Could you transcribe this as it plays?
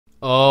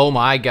Oh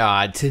my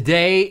God,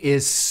 today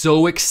is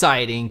so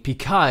exciting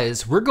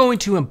because we're going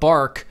to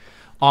embark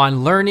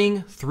on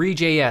learning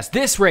Three.js.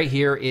 This right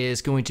here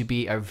is going to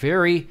be our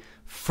very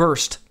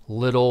first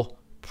little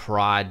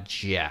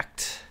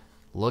project.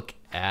 Look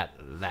at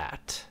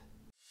that.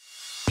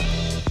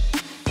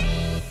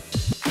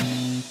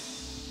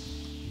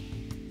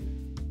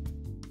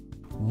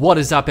 What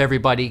is up,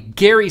 everybody?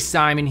 Gary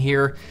Simon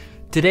here.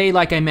 Today,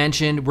 like I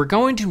mentioned, we're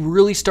going to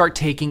really start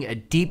taking a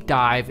deep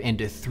dive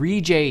into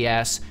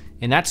Three.js,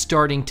 and that's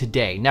starting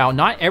today. Now,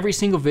 not every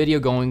single video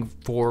going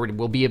forward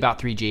will be about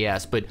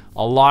Three.js, but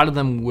a lot of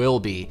them will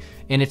be.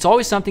 And it's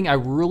always something I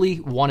really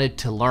wanted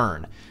to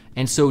learn.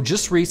 And so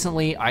just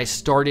recently, I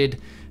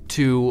started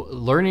to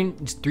learning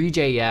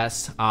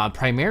Three.js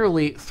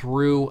primarily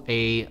through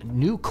a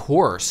new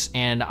course.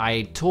 And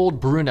I told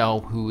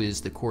Bruno, who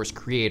is the course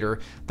creator,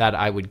 that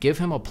I would give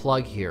him a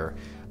plug here.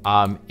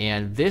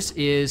 And this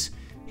is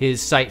his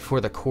site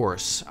for the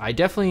course. I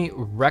definitely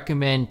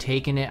recommend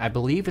taking it. I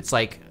believe it's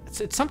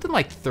something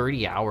like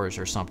 30 hours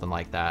or something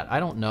like that. I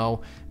don't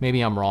know,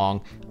 maybe I'm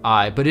wrong,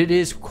 but it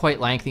is quite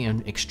lengthy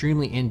and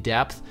extremely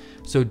in-depth.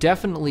 So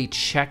definitely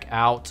check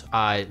out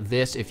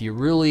this if you're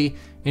really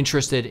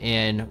interested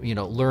in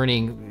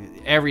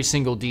learning every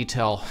single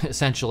detail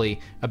essentially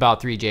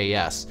about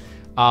Three.js.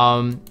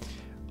 I'm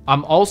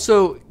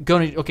also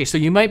going to, okay, so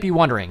you might be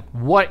wondering,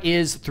 what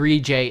is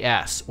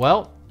Three.js?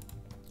 Well,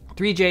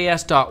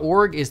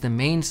 threejs.org is the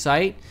main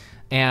site.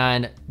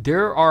 And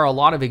there are a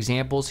lot of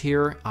examples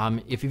here.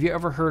 If you've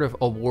ever heard of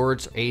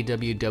awards,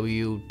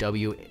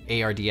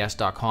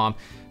 awwwards.com,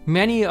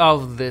 many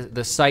of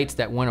the sites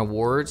that win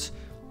awards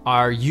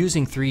are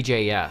using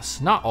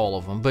Three.js. Not all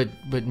of them, but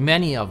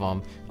many of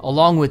them,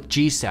 along with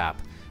GSAP,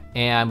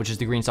 which is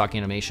the Green Sock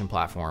Animation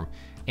Platform.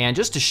 And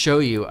just to show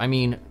you, I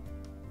mean,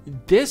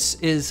 this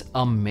is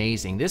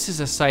amazing. This is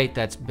a site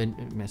that's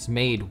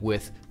made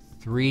with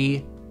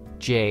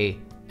Three.js.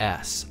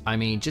 I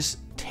mean, just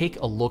take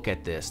a look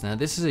at this. Now,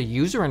 this is a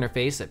user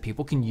interface that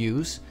people can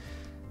use,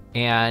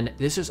 and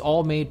this is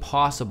all made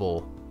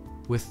possible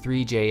with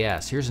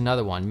Three.js. Here's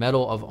another one,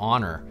 Medal of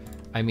Honor.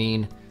 I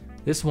mean,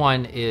 this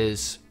one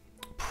is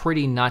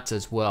pretty nuts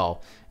as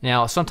well.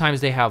 Now,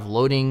 sometimes they have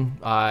loading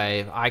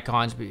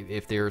icons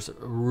if there's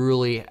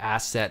really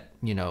asset,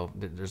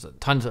 there's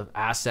tons of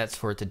assets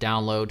for it to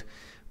download,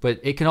 but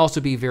it can also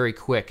be very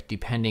quick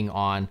depending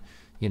on,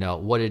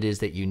 what it is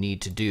that you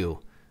need to do.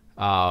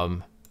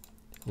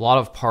 A lot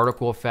of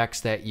particle effects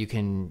that you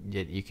can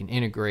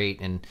integrate,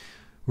 and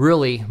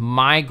really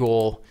my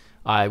goal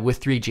with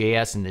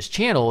Three.js in this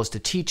channel is to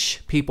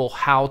teach people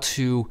how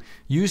to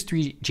use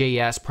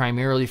Three.js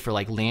primarily for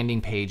like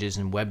landing pages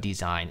and web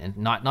design, and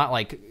not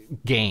like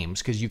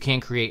games, because you can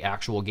create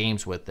actual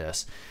games with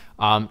this.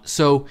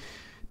 So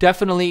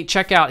definitely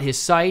check out his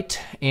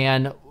site,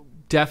 and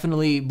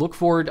definitely look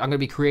forward. I'm going to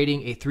be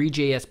creating a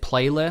Three.js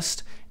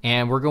playlist,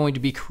 and we're going to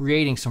be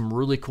creating some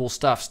really cool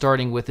stuff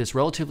starting with this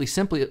relatively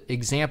simple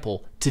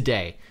example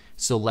today.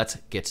 So let's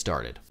get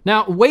started.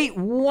 Now, wait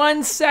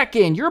 1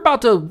 second. You're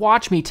about to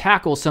watch me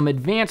tackle some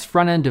advanced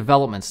front-end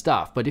development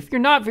stuff. But if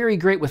you're not very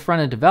great with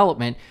front-end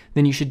development,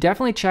 then you should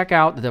definitely check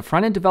out the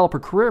front-end developer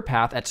career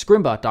path at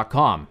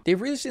scrimba.com.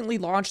 They've recently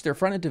launched their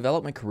front-end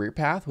development career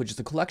path, which is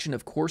a collection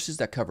of courses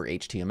that cover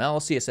HTML,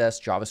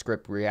 CSS,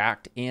 JavaScript,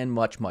 React, and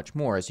much, much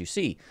more, as you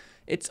see.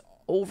 It's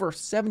over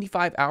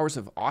 75 hours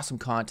of awesome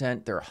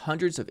content. There are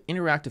hundreds of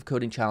interactive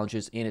coding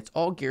challenges, and it's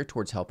all geared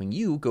towards helping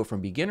you go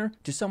from beginner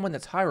to someone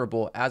that's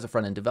hireable as a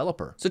front-end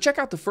developer. So check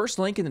out the first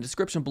link in the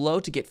description below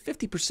to get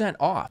 50%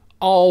 off.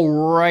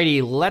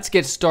 Alrighty, let's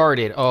get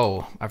started.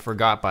 Oh, I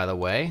forgot, by the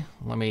way.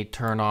 Let me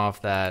turn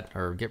off that,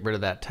 or get rid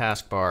of that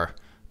taskbar.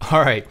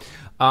 All right,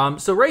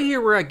 so right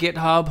here we're at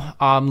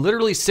GitHub.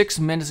 Literally 6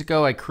 minutes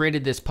ago, I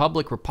created this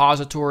public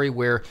repository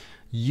where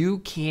you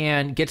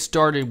can get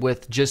started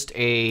with just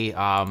a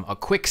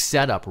quick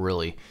setup,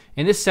 really.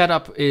 And this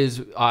setup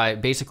is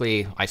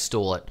basically, I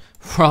stole it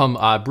from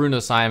Bruno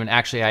Simon.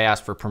 Actually, I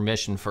asked for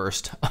permission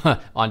first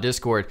on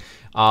Discord.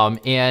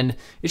 And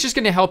it's just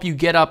gonna help you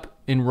get up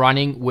and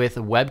running with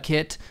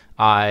WebKit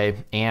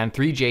and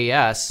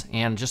Three.js,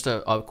 and just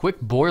a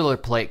quick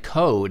boilerplate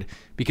code,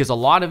 because a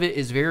lot of it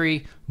is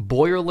very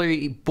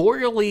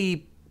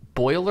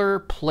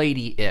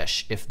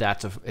boilerplatey-ish, if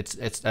that's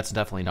that's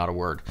definitely not a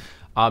word.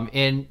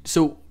 And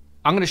so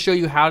I'm going to show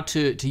you how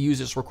to use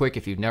this real quick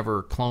if you've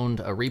never cloned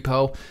a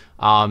repo.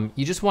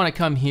 You just want to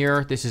come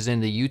here. This is in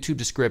the YouTube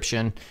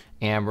description,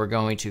 and we're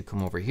going to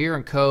come over here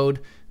and code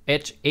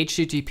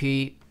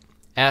HTTPS,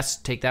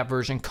 take that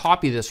version,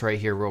 copy this right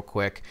here real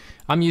quick.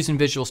 I'm using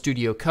Visual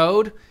Studio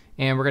Code,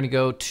 and we're going to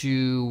go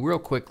to, real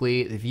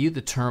quickly, view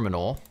the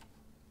terminal.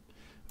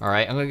 All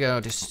right, I'm going to go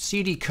to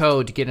CD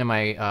code to get in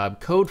my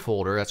code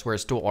folder. That's where I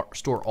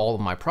store all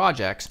of my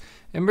projects.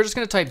 And we're just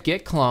going to type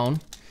git clone.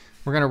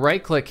 We're going to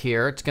right click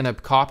here. It's going to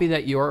copy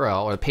that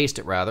URL, or paste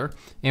it rather,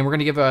 and we're going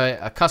to give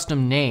a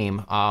custom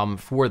name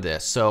for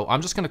this. So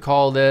I'm just going to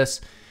call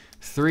this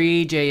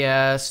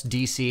Three.js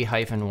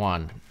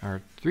DC-1,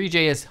 or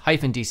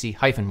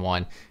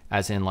Three.js-DC-1,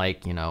 as in,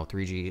 like,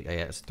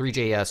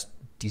 Three.js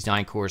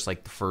DesignCourse,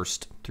 like the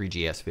first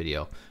Three.js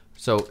video.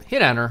 So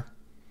hit enter,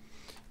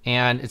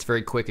 and it's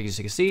very quick as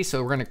you can see.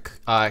 So we're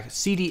gonna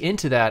cd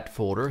into that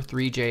folder,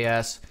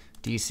 Three.js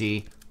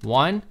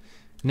DC1, and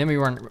then we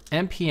run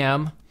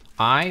npm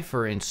I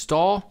for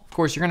install. Of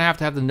course, you're gonna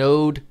have the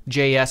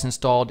Node.js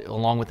installed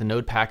along with the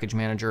Node package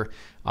manager.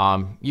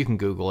 You can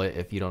Google it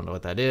if you don't know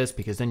what that is,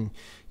 because then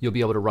you'll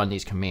be able to run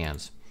these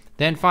commands.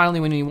 Then finally,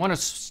 when you want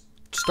to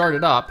start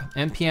it up,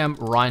 npm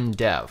run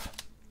dev.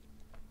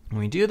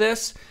 When we do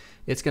this,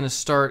 it's gonna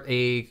start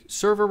a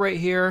server right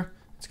here.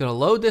 It's gonna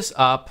load this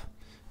up,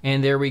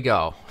 and there we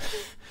go.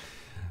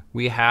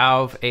 We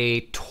have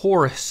a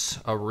torus,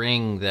 a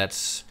ring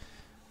that's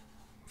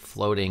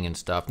floating and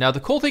stuff. Now,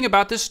 the cool thing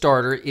about this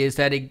starter is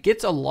that it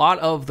gets a lot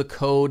of the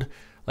code,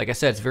 like I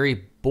said, it's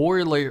very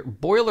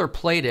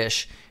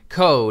boilerplate-ish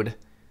code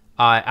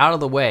out of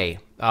the way.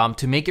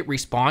 To make it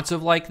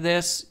responsive like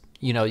this,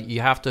 you know,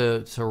 you have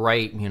to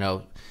write, you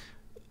know,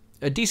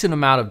 a decent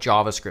amount of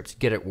JavaScript to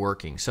get it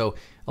working. So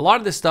a lot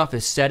of this stuff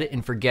is set it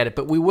and forget it,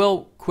 but we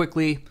will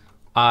quickly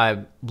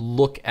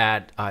look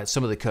at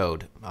some of the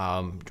code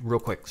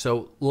real quick.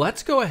 So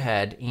let's go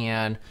ahead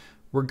and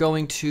we're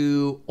going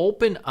to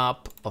open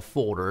up a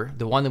folder,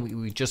 the one that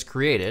we just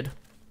created.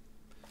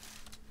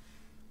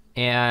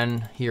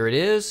 And here it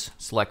is,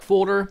 select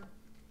folder.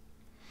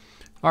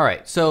 All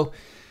right, so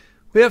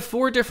we have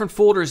 4 different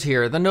folders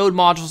here. The node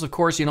modules, of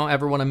course, you don't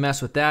ever want to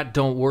mess with that.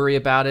 Don't worry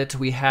about it.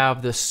 We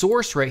have the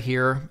source right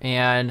here,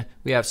 and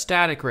we have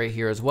static right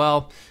here as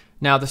well.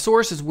 Now, the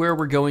source is where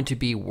we're going to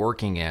be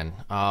working in.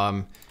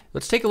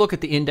 Let's take a look at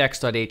the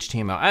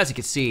index.html. As you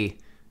can see,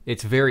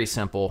 it's very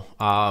simple.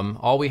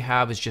 All we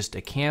have is just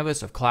a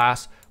canvas of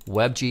class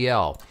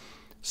WebGL.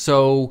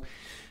 So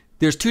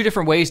there's 2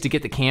 different ways to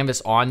get the canvas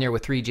on there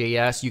with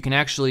Three.js. You can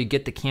actually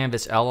get the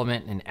canvas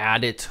element and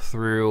add it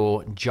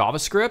through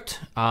JavaScript,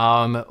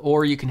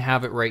 or you can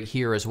have it right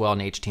here as well in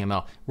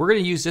HTML. We're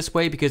going to use this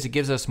way because it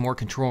gives us more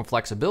control and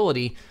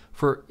flexibility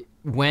for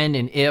when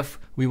and if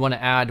we want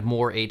to add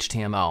more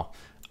HTML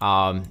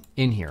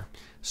in here.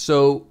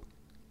 So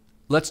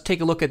let's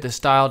take a look at the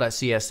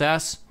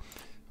style.css.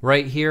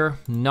 Right here,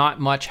 not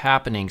much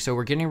happening. So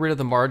we're getting rid of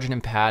the margin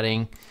and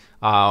padding.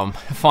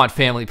 Font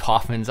family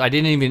poffins. I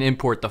didn't even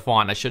import the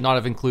font. I should not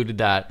have included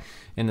that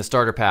in the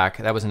starter pack.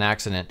 That was an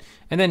accident.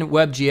 And then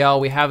WebGL,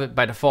 we have it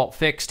by default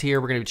fixed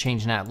here. We're going to be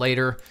changing that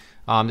later.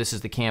 This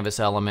is the canvas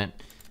element.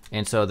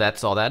 And so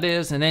that's all that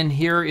is. And then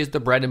here is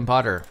the bread and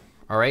butter.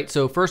 All right,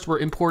 so first we're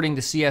importing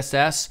the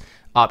CSS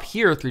up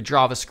here through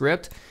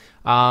JavaScript.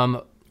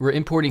 We're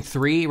importing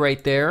 3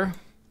 right there.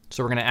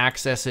 So we're going to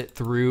access it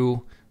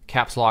through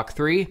caps lock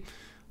 3.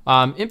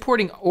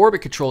 Importing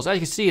orbit controls, as you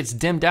can see, it's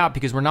dimmed out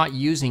because we're not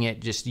using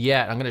it just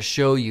yet. I'm going to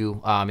show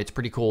you. It's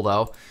pretty cool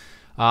though.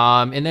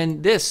 And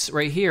then this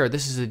right here,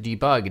 this is a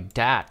debug,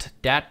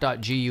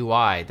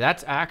 dat.gui.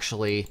 That's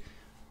actually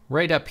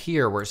right up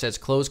here where it says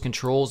close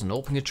controls and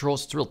open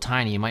controls. It's real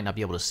tiny. You might not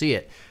be able to see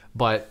it,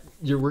 but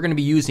we're going to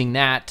be using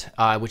that,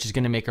 which is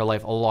going to make our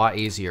life a lot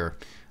easier.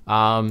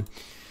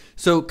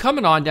 So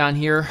coming on down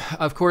here,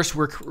 of course,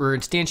 we're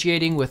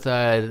instantiating with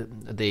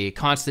the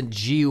constant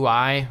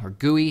GUI or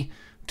GUI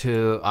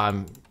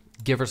to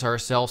give us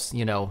ourselves,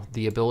 you know,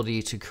 the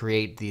ability to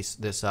create this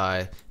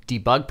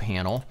debug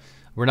panel.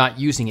 We're not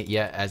using it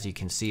yet, as you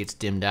can see, it's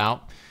dimmed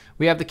out.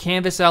 We have the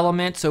canvas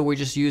element, so we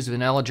just use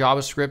vanilla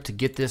JavaScript to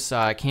get this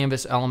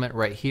canvas element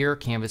right here,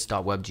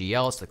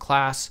 canvas.webgl. It's the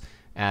class,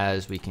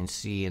 as we can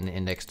see in the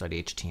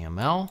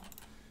index.html.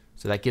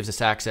 So that gives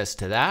us access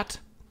to that.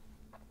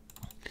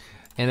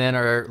 And then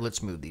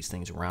let's move these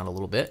things around a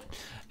little bit.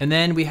 And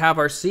then we have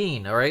our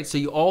scene, all right? So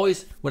you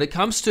always, when it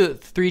comes to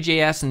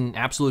Three.js and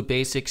absolute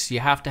basics,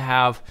 you have to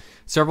have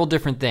several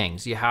different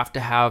things. You have to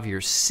have your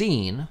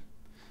scene,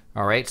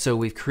 all right? So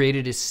we've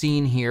created a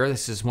scene here.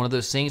 This is one of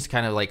those things,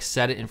 kind of like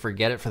set it and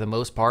forget it for the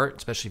most part,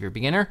 especially if you're a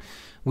beginner.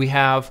 We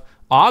have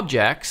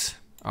objects,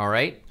 all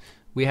right?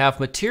 We have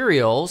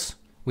materials,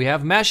 we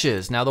have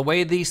meshes. Now the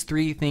way these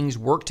 3 things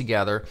work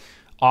together,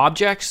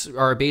 objects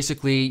are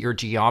basically your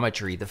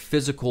geometry, the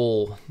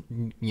physical,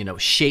 you know,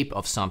 shape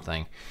of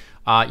something.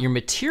 Your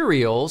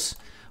materials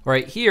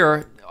right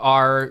here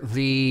are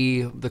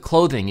the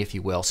clothing, if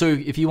you will. So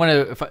if you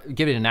want to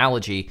give it an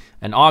analogy,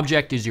 an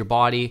object is your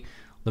body,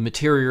 the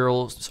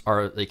materials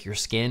are like your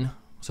skin,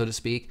 so to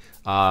speak,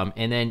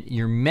 and then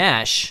your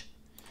mesh,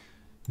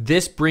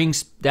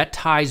 that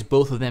ties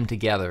both of them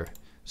together.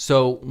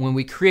 So when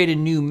we create a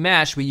new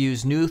mesh, we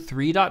use new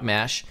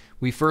 3.mesh.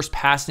 We first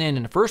pass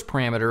in the first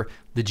parameter,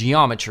 the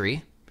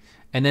geometry,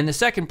 and then the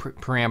second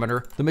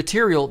parameter, the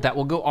material that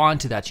will go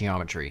onto that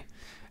geometry.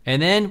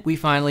 And then we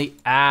finally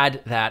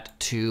add that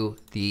to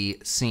the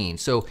scene.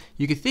 So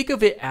you can think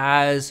of it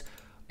as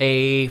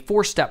a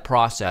 4-step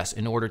process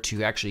in order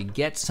to actually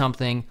get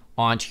something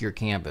onto your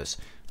canvas.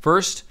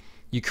 First,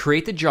 you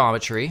create the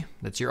geometry,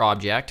 that's your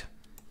object.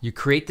 You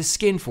create the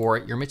skin for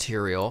it, your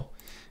material,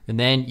 and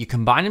then you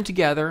combine them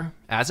together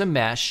as a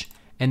mesh,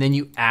 and then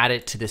you add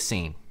it to the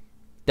scene.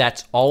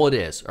 That's all it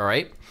is, all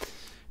right?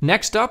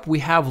 Next up, we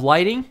have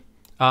lighting.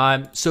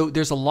 So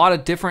there's a lot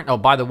of different, oh,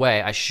 by the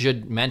way, I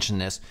should mention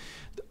this.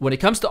 When it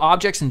comes to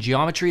objects and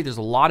geometry, there's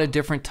a lot of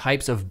different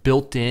types of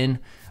built-in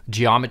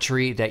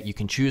geometry that you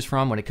can choose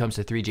from. When it comes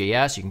to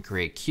Three.js, you can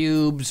create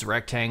cubes,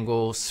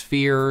 rectangles,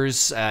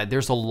 spheres.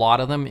 There's a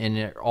lot of them, and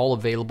they're all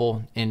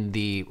available in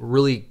the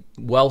really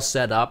well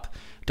set up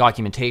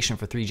documentation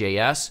for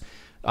Three.js.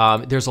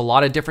 There's a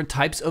lot of different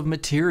types of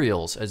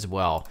materials as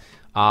well.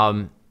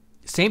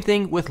 Same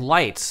thing with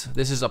lights.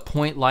 This is a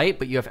point light,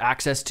 but you have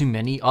access to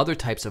many other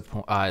types of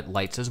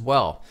lights as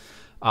well.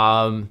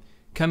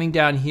 Coming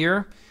down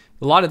here,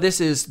 a lot of this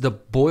is the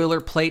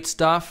boilerplate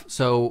stuff.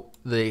 So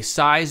the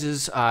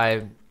sizes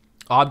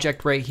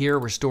object right here,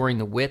 we're storing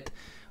the width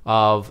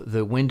of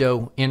the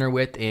window inner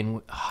width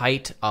and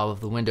height of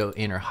the window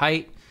inner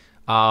height.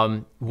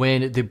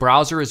 When the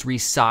browser is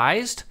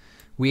resized,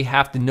 we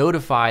have to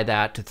notify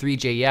that to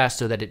Three.js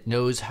so that it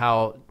knows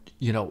how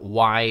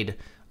wide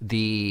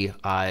the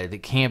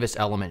canvas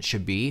element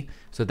should be.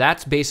 So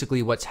that's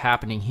basically what's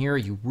happening here.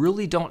 You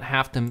really don't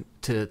have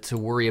to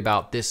worry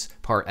about this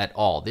part at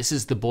all. This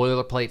is the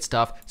boilerplate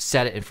stuff.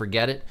 Set it and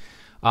forget it.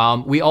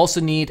 We also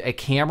need a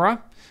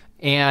camera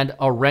and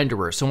a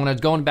renderer. So when I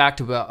was going back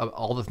to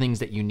all the things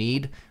that you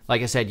need,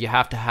 like I said, you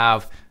have to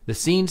have the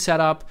scene set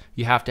up,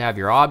 you have to have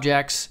your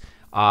objects,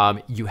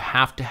 you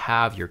have to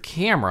have your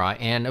camera,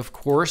 and of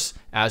course,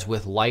 as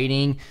with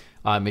lighting,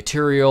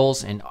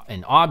 materials, and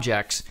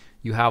objects,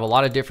 you have a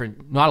lot of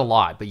different, not a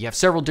lot, but you have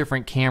several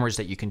different cameras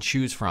that you can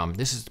choose from.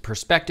 This is the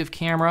perspective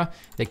camera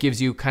that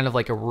gives you kind of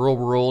like a real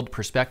world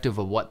perspective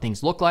of what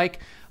things look like.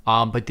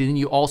 But then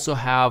you also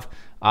have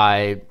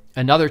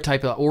another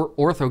type of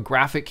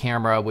orthographic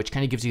camera, which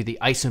kind of gives you the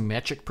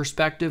isometric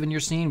perspective in your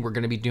scene. We're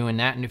going to be doing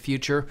that in the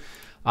future.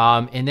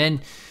 And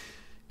then,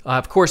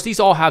 of course, these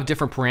all have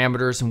different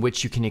parameters in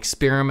which you can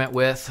experiment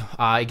with.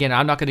 Again,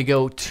 I'm not going to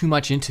go too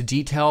much into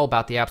detail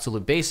about the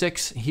absolute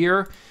basics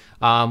here.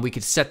 We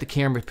could set the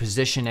camera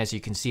position, as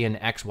you can see in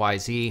X, Y,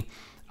 Z.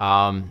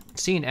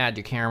 See and add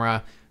your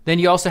camera. Then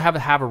you also have to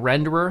have a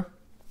renderer.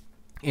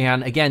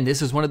 And again,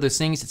 this is one of those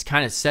things, it's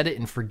kind of set it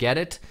and forget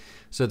it.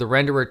 So the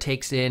renderer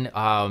takes in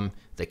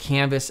the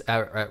canvas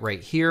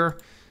right here.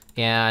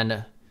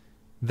 And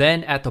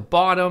then at the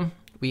bottom,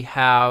 we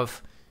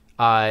have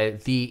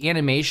the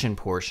animation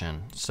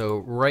portion. So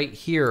right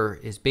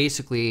here is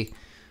basically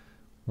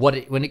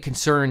when it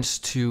concerns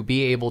to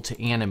be able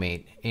to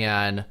animate.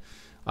 And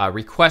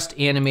request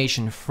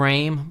animation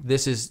frame.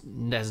 This has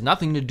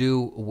nothing to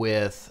do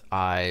with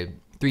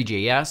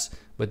Three.js,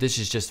 but this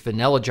is just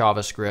vanilla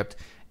JavaScript.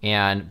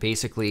 And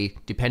basically,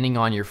 depending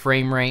on your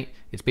frame rate,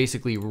 it's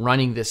basically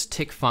running this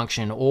tick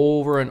function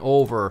over and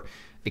over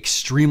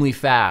extremely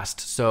fast.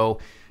 So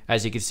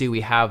as you can see,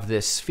 we have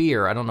this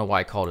sphere. I don't know why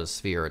I called it a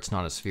sphere. It's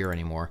not a sphere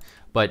anymore.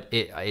 But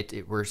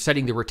we're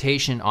setting the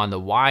rotation on the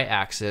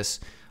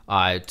y-axis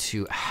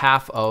to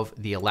half of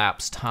the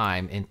elapsed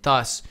time. And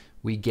thus,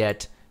 we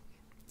get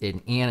in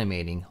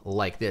animating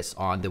like this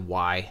on the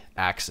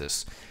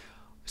y-axis.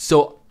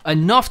 So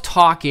enough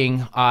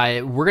talking.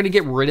 We're going to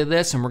get rid of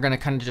this, and we're going to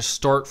kind of just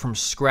start from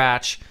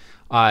scratch,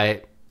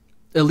 at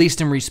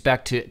least in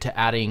respect to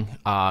adding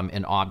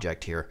an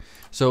object here.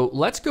 So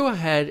let's go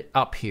ahead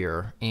up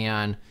here,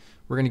 and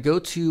we're going to go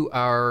to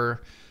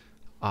our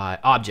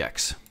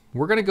objects.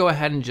 We're going to go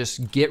ahead and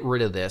just get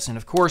rid of this. And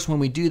of course, when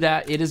we do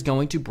that, it is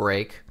going to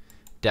break,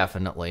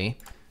 definitely.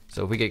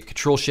 So if we get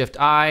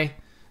Control-Shift-I,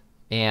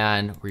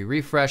 and we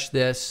refresh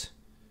this.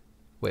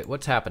 Wait,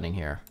 what's happening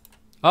here?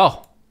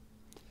 Oh,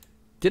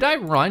 did I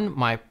run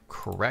my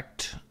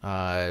correct,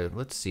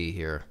 let's see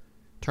here.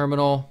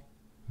 Terminal,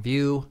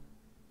 view,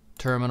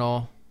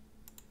 terminal.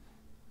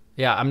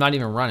 Yeah, I'm not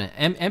even running.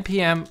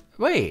 npm,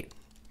 wait.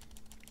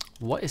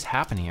 What is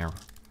happening here?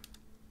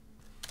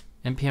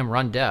 npm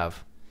run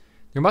dev.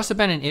 There must have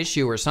been an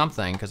issue or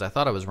something, because I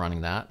thought I was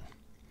running that.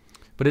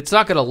 But it's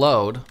not gonna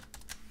load,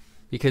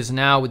 because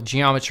now with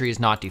geometry is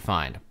not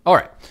defined. All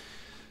right.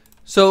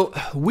 So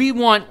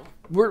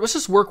let's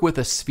just work with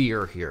a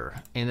sphere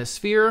here. And the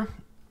sphere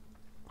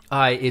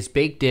is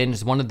baked in,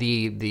 is one of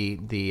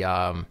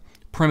the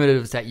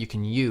primitives that you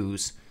can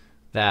use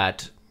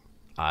that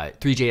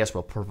Three.js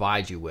will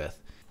provide you with.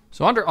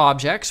 So under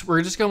objects,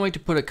 we're just going to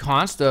put a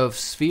const of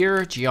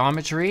sphere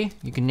geometry.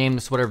 You can name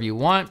this whatever you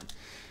want.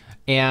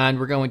 And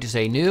we're going to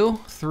say new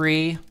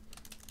 3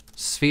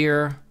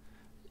 sphere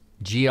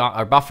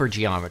buffer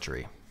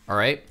geometry. All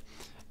right.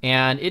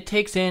 And it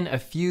takes in a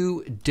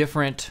few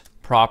different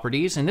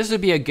properties, and this would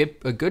be a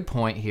good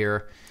point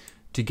here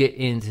to get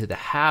into the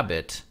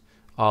habit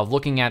of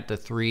looking at the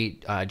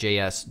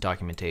Three.js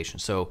documentation.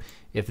 So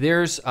if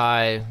there's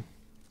a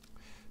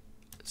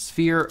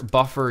sphere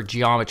buffer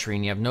geometry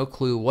and you have no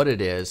clue what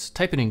it is,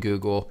 type it in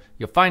Google,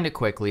 you'll find it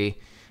quickly,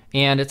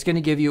 and it's going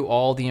to give you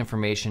all the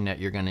information that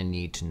you're going to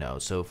need to know.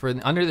 So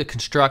under the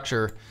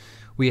constructor,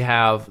 we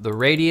have the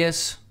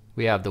radius,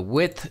 we have the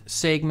width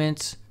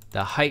segments,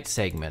 the height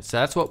segments. So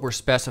that's what we're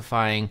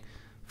specifying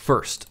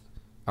first.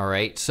 All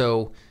right,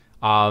 so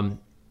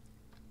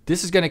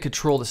this is going to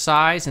control the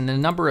size and the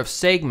number of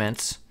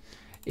segments.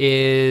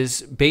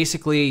 is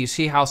basically, you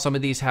see how some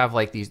of these have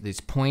like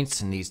these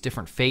points and these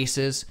different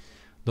faces.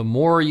 The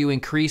more you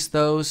increase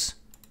those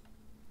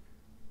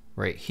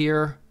right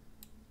here,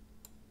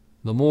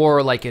 the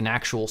more like an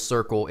actual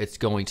circle it's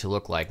going to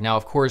look like. Now,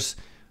 of course,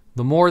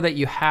 the more that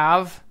you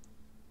have,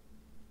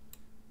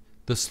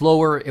 the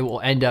slower it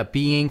will end up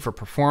being for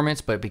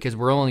performance, but because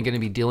we're only going to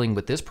be dealing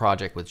with this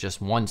project with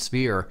just one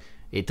sphere,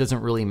 it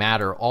doesn't really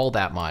matter all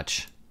that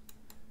much.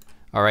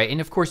 All right, and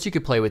of course you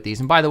could play with these.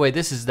 And by the way,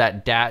 this is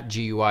that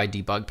 .GUI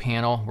debug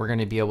panel. We're going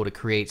to be able to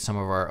create some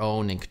of our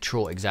own and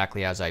control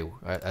exactly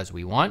as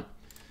we want.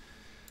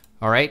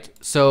 All right,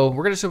 so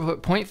we're going to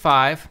put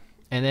 0.5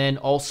 and then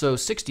also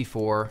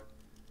 64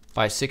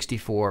 by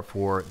 64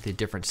 for the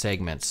different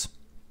segments.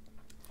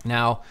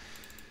 Now,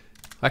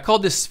 I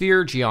called this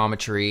sphere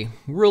geometry.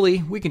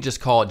 Really, we can just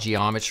call it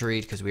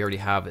geometry because we already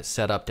have it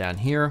set up down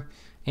here.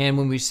 And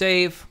when we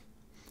save,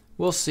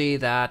 we'll see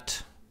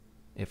that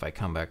if I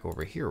come back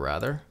over here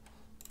rather,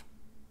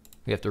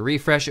 we have to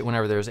refresh it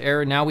whenever there's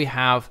error. Now we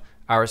have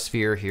our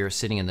sphere here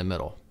sitting in the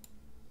middle.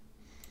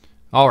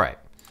 All right.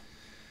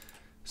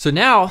 So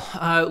now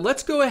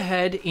let's go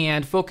ahead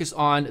and focus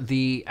on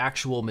the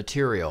actual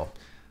material.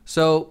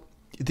 So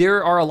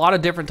there are a lot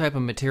of different type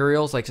of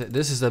materials. Like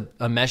this is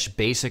a mesh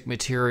basic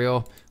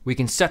material. We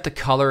can set the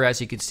color, as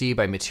you can see,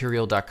 by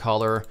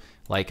material.color.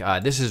 Like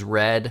this is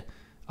red.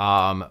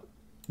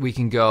 We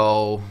can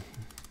go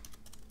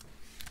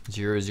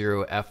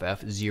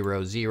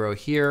 00FF00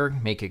 here,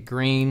 make it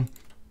green.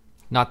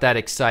 Not that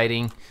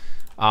exciting.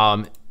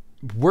 We're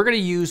going to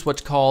use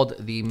what's called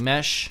the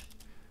mesh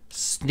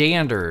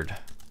standard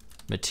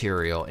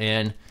material,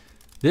 and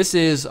this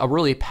is a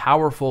really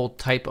powerful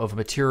type of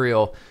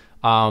material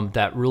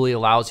that really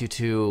allows you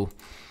to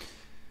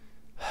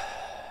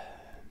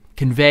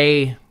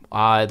convey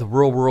the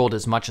real world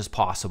as much as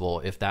possible,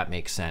 if that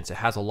makes sense. It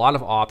has a lot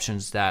of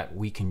options that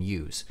we can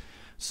use.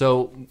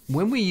 So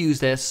when we use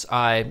this,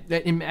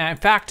 in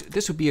fact,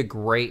 this would be a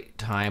great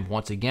time,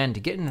 once again, to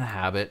get in the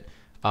habit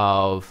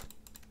of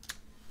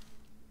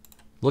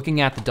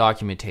looking at the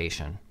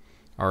documentation.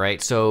 All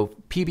right, so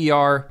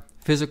PBR,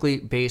 physically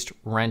based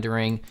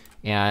rendering,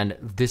 and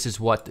this is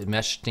what the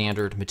mesh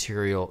standard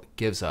material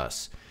gives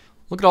us.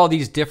 Look at all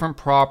these different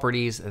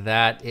properties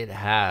that it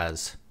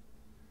has.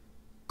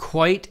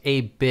 Quite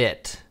a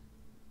bit.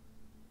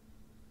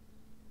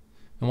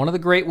 And one of the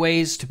great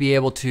ways to be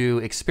able to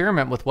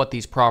experiment with what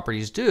these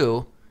properties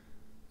do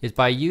is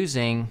by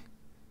using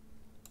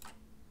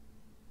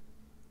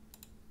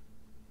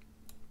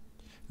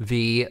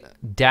the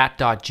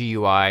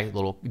dat.gui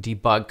little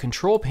debug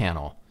control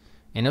panel.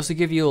 And this will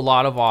give you a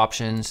lot of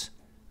options,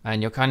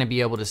 and you'll kind of be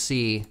able to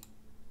see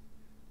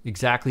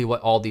exactly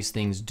what all these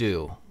things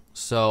do.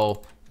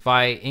 So if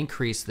I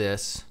increase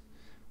this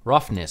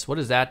roughness, what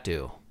does that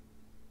do?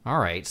 All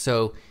right,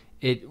 so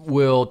it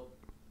will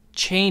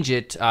change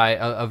it.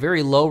 A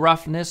very low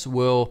roughness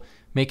will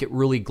make it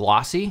really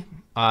glossy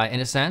in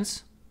a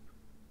sense.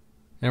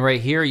 And right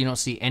here, you don't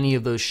see any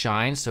of those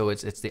shines, so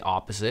it's the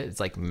opposite. It's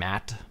like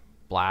matte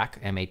black,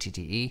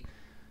 M-A-T-T-E.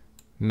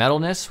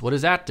 Metalness, what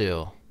does that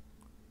do?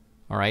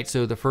 All right,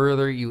 so the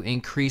further you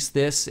increase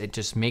this, it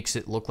just makes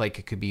it look like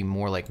it could be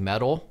more like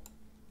metal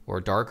or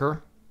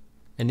darker.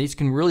 And these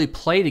can really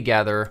play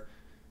together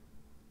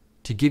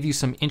to give you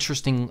some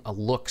interesting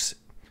looks,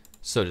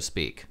 so to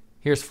speak.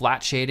 Here's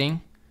flat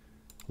shading,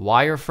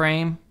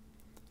 wireframe.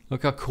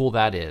 Look how cool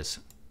that is.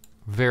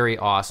 Very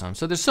awesome.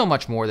 So there's so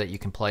much more that you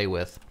can play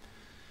with.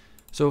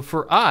 So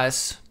for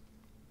us,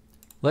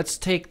 let's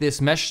take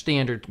this mesh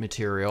standard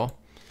material.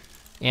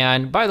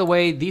 And by the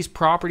way, these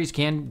properties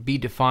can be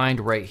defined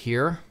right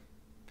here,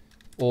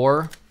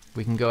 or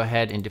we can go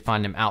ahead and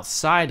define them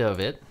outside of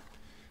it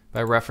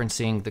by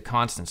referencing the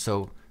constant.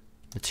 So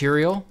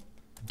material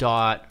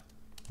dot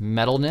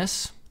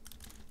metalness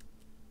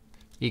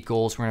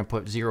equals, we're going to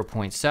put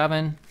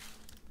 0.7,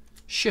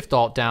 shift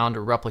alt down to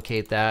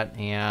replicate that,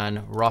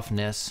 and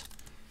roughness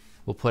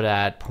we'll put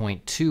at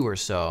 0.2 or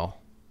so.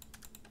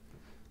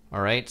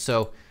 All right,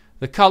 so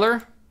the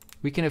color,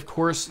 we can of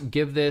course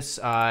give this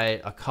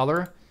a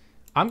color.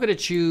 I'm going to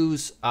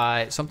choose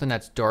something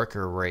that's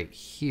darker right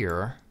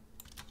here.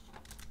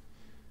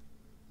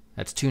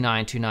 That's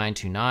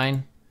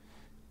 292929.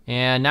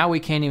 And now we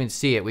can't even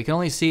see it. We can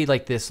only see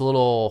like this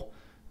little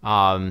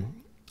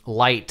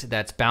light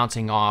that's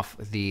bouncing off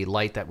the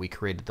light that we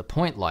created, the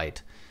point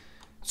light.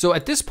 So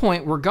at this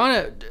point, we're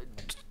gonna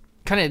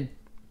kind of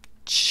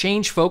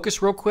change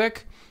focus real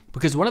quick,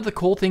 because one of the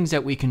cool things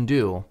that we can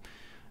do,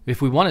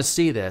 if we want to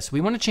see this,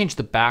 we want to change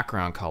the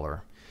background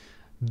color.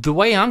 The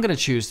way I'm going to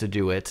choose to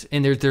do it,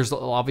 and there's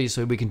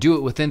obviously we can do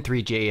it within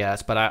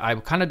Three.js, but I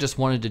kind of just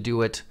wanted to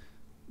do it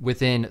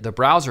within the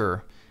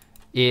browser,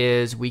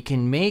 is we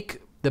can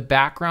make the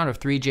background of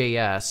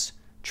Three.js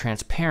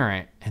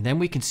transparent, and then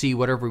we can see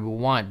whatever we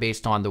want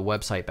based on the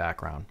website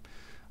background.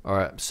 All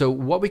right, so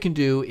what we can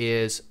do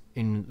is,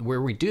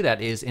 where we do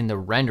that is in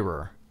the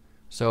renderer.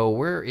 So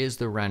where is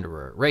the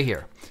renderer? Right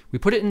here. We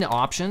put it in the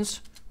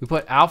options. We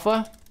put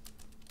alpha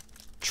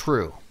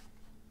true.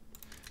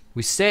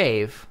 We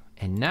save,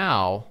 and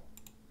now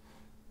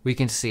we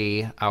can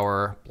see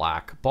our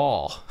black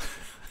ball.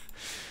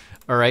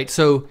 All right,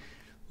 so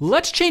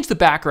let's change the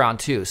background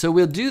too. So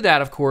we'll do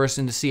that, of course,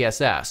 in the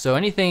CSS. So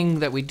anything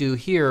that we do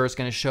here is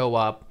going to show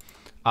up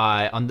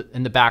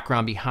in the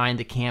background behind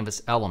the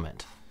canvas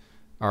element.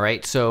 All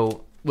right,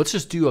 so let's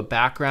just do a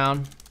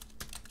background.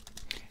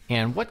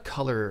 And what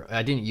color?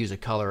 I didn't use a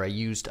color. I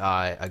used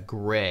a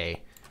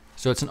gray.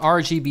 So it's an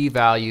RGB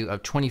value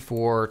of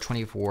 24,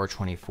 24,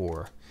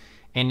 24.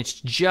 And it's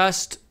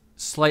just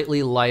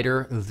slightly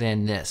lighter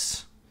than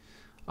this.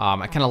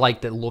 I kind of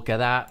like the look of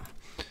that.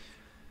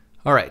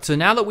 All right, so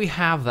now that we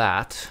have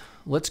that,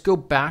 let's go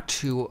back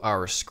to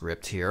our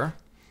script here.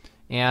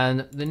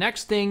 And the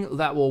next thing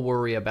that we'll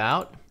worry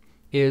about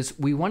is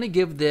we want to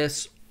give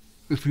this,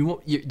 if you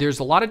want, there's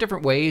a lot of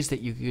different ways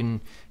that you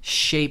can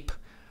shape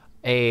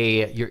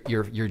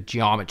your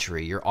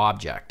geometry, your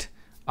object,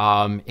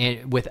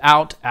 and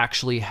without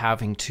actually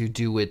having to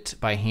do it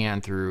by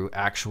hand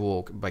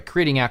by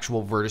creating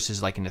actual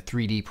vertices like in a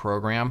 3D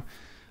program.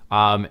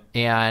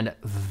 And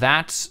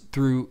that's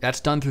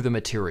done through the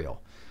material.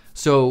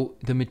 So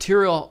the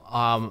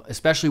material,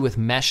 especially with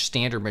mesh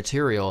standard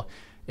material,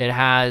 it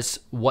has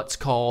what's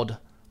called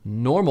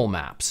normal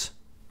maps.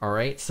 All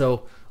right,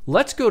 so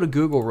let's go to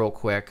Google real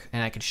quick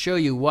and I can show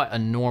you what a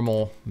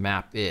normal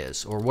map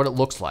is or what it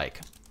looks like.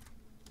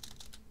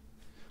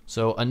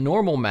 So a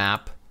normal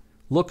map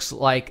looks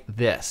like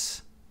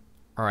this.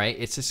 All right,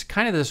 it's just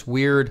kind of this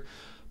weird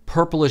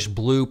purplish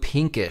blue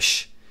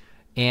pinkish,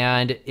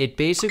 and it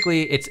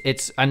basically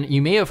and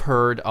you may have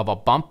heard of a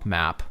bump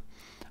map.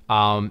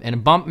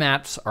 And bump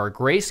maps are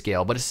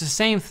grayscale, but it's the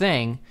same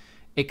thing,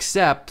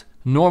 except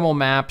normal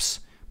maps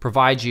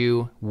provide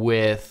you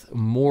with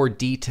more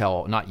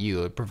detail. Not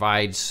you, it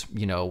provides,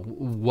 you know,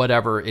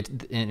 whatever.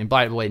 And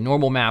by the way,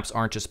 normal maps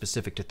aren't just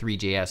specific to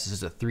Three.js. This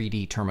is a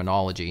 3D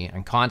terminology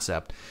and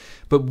concept.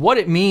 But what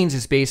it means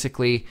is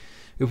basically,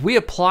 if we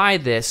apply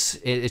this,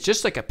 it's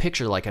just like a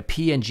picture, like a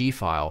PNG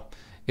file.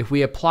 If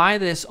we apply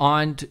this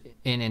on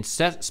and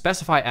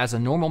specify as a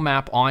normal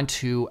map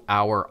onto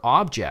our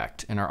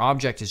object, and our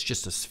object is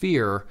just a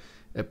sphere,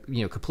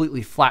 you know,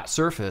 completely flat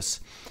surface,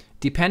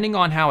 depending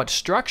on how it's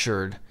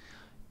structured,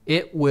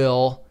 it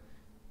will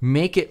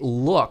make it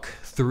look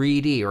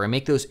 3D or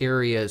make those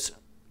areas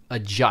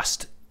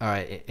adjust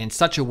in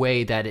such a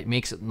way that it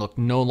makes it look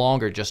no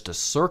longer just a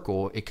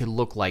circle. It could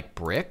look like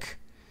brick.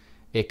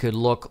 It could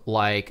look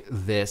like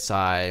this,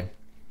 what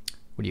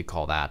do you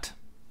call that?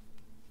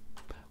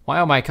 Why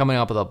am I coming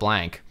up with a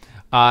blank?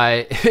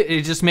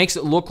 It just makes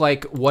it look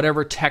like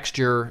whatever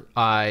texture,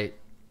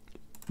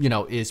 you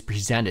know, is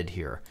presented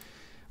here.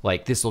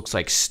 Like this looks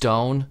like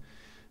stone.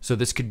 So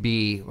this could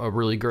be a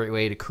really great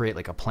way to create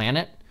like a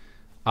planet.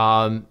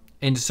 And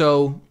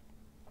so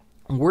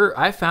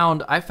I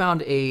found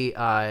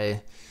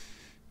a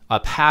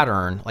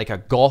pattern, like a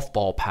golf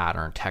ball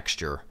pattern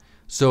texture.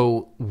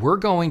 So we're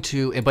going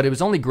to, but it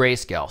was only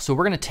grayscale. So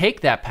we're going to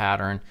take that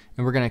pattern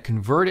and we're going to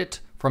convert it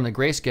from the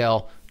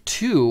grayscale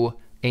to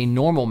a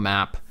normal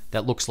map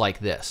that looks like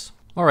this.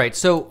 All right,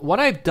 so what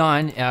I've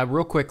done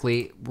real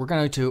quickly, we're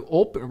going to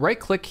right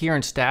click here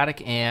in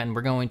static and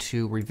we're going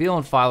to reveal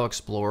in File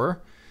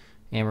Explorer,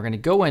 and we're going to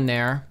go in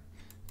there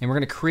and we're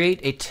going to create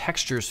a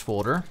textures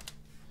folder,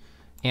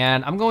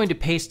 and I'm going to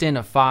paste in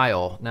a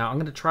file. Now I'm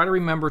going to try to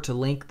remember to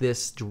link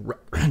this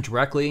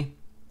directly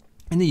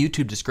in the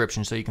YouTube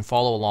description so you can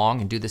follow along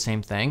and do the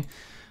same thing.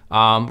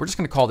 We're just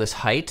going to call this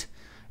height,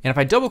 and if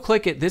I double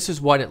click it, this is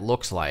what it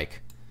looks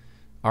like.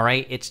 All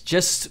right, it's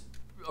just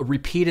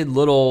repeated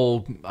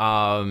little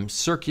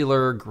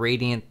circular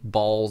gradient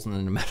balls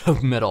in the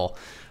middle.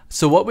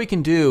 So what we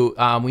can do,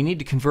 we need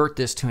to convert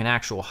this to an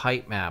actual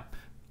height map,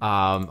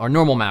 or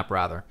normal map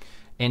rather.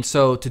 And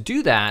so to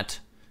do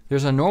that,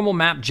 there's a normal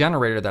map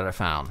generator that I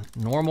found.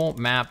 Normal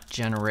map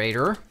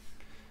generator.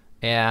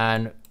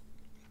 And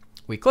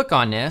we click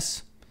on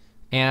this,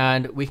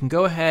 and we can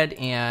go ahead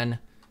and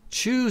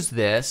choose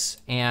this,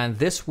 and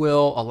this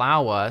will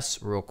allow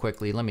us, real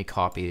quickly, let me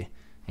copy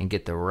and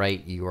get the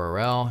right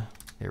URL.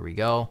 There we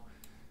go.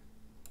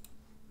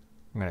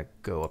 I'm gonna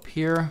go up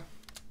here.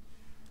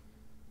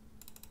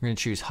 We're gonna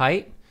choose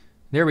height.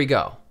 There we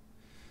go.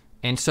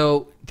 And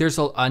so there's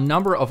a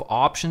number of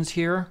options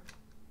here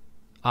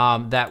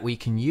that we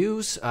can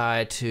use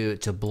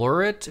to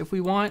blur it if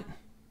we want.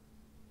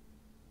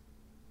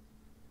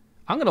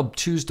 I'm gonna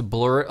choose to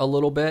blur it a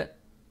little bit.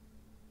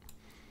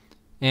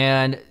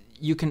 And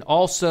you can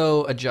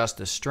also adjust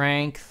the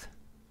strength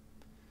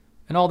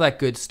and all that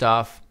good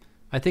stuff.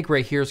 I think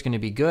right here is gonna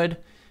be good.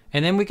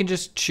 And then we can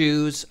just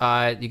choose,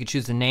 you can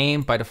choose the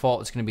name. By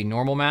default, it's gonna be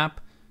normal map.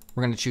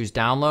 We're gonna choose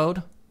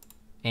download,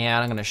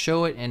 and I'm gonna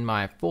show it in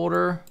my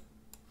folder.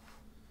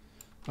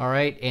 All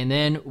right, and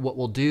then what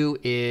we'll do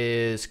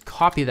is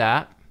copy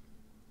that,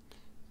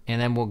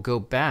 and then we'll go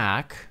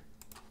back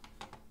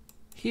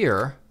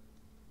here.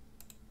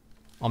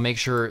 I'll make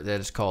sure that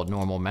it's called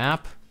normal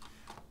map,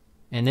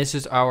 and this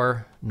is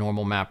our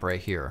normal map right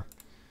here.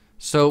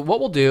 So what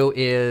we'll do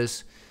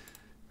is,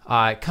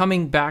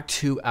 coming back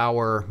to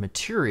our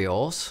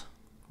materials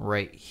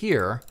right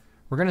here,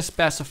 we're going to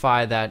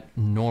specify that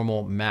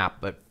normal map.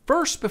 But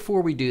first,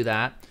 before we do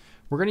that,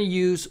 we're going to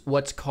use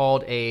what's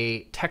called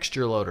a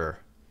texture loader.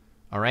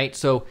 All right,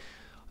 so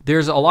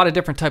there's a lot of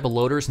different type of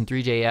loaders in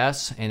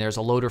Three.js, and there's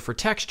a loader for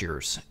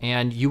textures.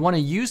 And you want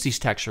to use these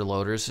texture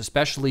loaders,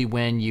 especially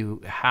when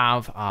you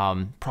have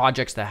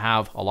projects that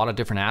have a lot of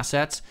different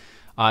assets,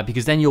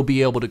 because then you'll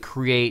be able to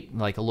create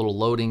like a little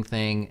loading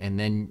thing, and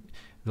then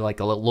like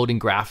a loading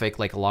graphic,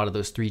 like a lot of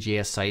those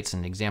Three.js sites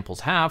and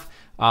examples have,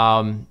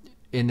 and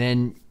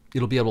then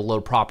it'll be able to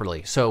load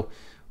properly. So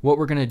what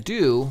we're going to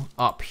do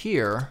up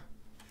here,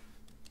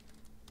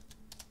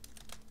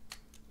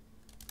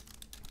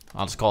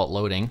 I'll just call it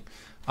loading,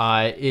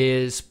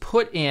 is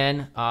put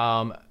in,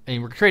 and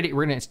we're going to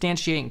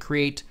instantiate and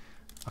create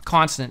a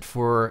constant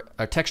for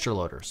a texture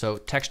loader. So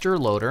texture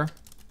loader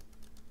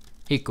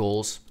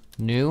equals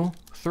new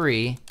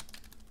 3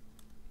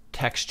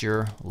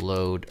 texture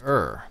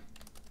loader.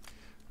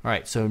 All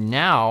right, so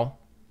now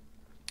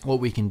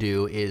what we can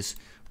do is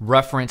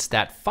reference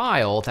that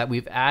file that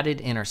we've added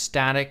in our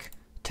static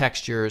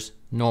textures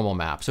normal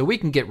map. So we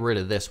can get rid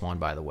of this one,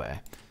 by the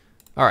way.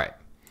 All right,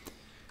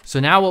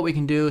 so now what we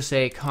can do is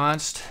say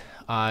const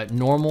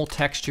normal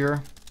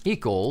texture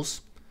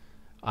equals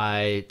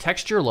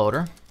texture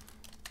loader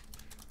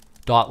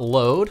dot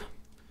load,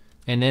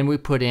 and then we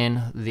put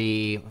in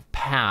the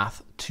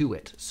path to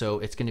it. So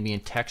it's going to be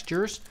in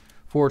textures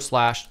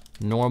 /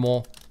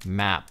 normal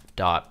map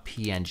dot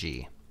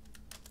png.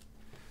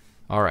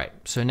 All right,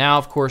 so now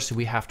of course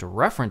we have to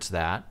reference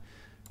that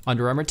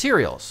under our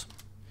materials.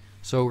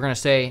 So we're going to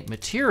say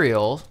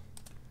material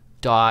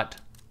dot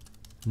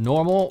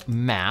normal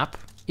map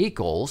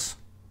equals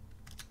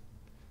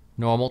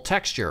normal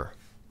texture.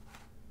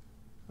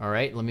 All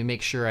right, let me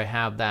make sure I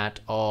have that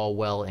all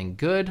well and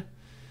good.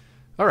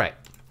 All right,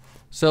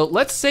 so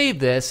let's save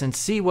this and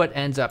see what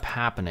ends up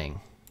happening.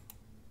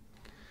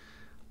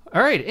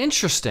 All right,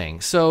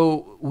 interesting.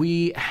 So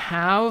we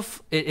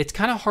have, it's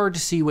kind of hard to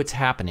see what's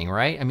happening,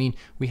 right? I mean,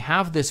 we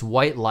have this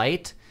white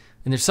light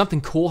and there's something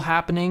cool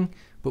happening,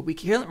 but we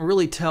can't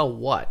really tell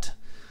what.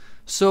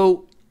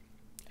 So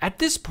at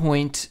this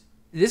point,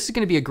 this is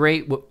going to be a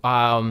great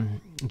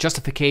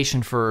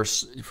justification for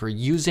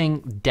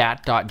using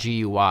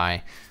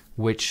dat.gui,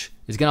 which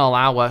is going to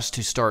allow us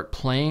to start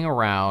playing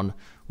around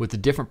with the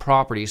different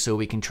properties so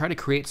we can try to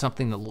create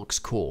something that looks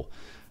cool.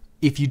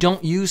 If you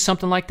don't use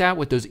something like that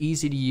with those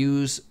easy to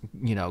use,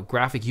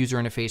 graphic user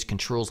interface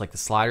controls like the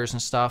sliders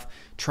and stuff,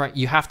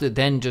 you have to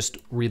then just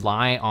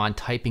rely on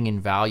typing in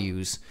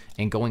values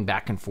and going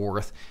back and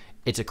forth.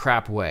 It's a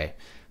crap way.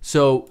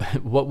 So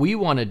what we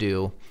want to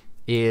do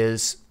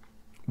is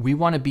we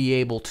want to be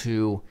able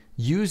to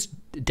use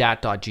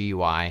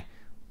dat.gui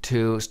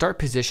to start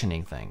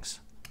positioning things.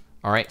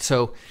 All right,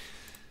 so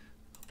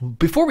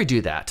before we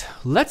do that,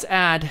 let's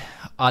add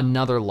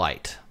another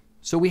light.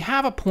 So we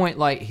have a point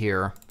light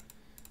here,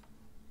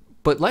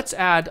 but let's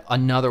add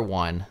another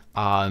one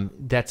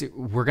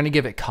we're going to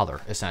give it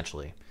color,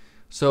 essentially.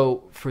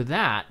 So for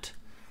that,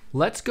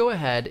 let's go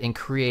ahead and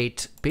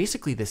create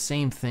basically the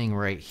same thing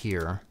right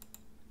here.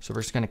 So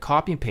we're just going to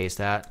copy and paste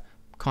that,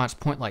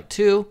 const point light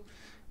 2,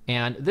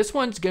 and this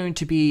one's going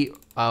to be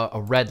a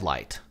red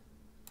light,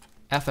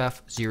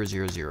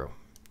 FF000.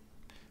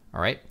 All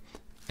right,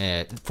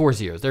 4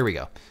 zeros, there we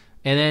go.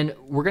 And then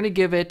we're going to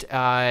give it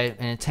an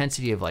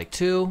intensity of like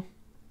 2.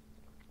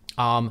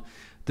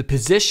 The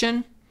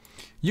position,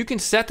 you can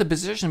set the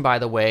position, by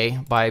the way,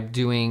 by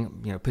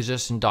doing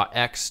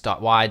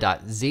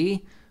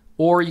position.x.y.z,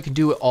 or you can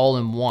do it all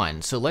in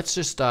one. So let's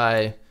just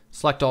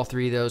select all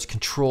 3 of those,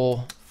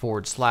 control / to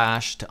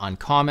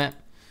uncomment,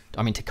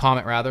 to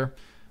comment rather.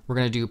 We're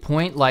going to do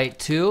point light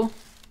 2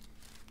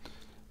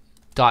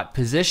 dot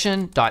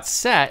position dot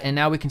set, and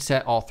now we can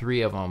set all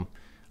 3 of them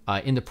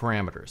in the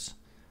parameters.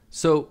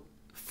 So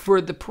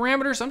for the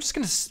parameters, I'm just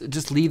going to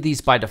just leave these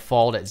by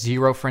default at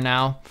 0 for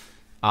now.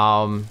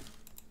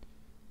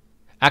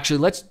 Actually,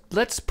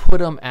 let's put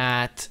them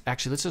at,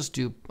 let's just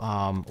do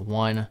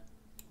 1,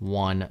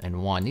 1,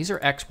 and 1. These are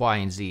X, Y,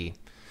 and Z.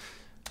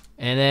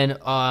 And then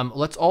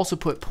let's also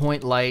put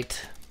point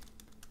light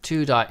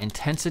 2 dot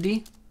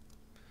intensity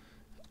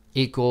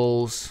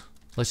equals,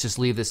 let's just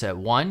leave this at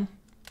 1.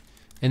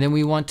 And then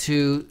we want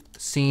to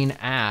scene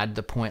add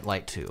the point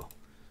light 2.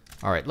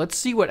 All right, let's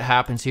see what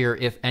happens here,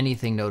 if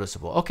anything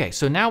noticeable. Okay,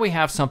 so now we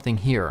have something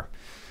here.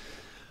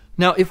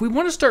 Now, if we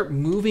want to start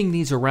moving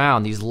these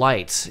around, these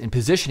lights, and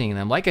positioning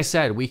them, like I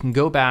said, we can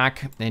go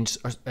back and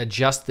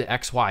adjust the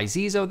X, Y,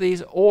 Z's of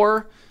these,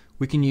 or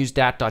we can use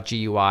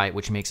dat.gui,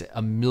 which makes it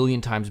a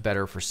million times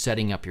better for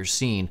setting up your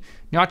scene,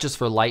 not just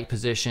for light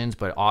positions,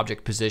 but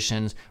object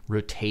positions,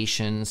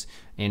 rotations,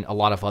 and a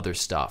lot of other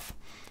stuff.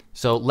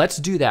 So let's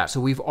do that.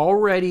 So we've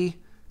already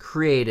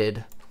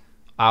created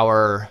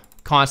our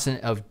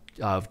constant of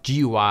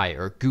GUI,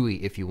 or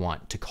GUI if you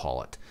want to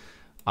call it.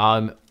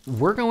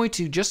 We're going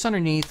to, just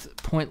underneath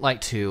point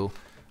light 2,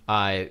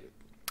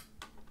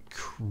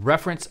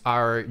 reference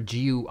our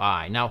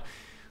GUI. Now,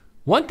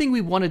 one thing we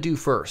want to do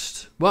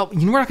first, well,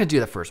 we're not going to do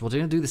that first. We're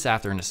going to do this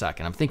after in a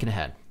second. I'm thinking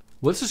ahead.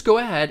 Let's just go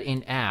ahead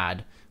and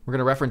add we're going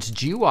to reference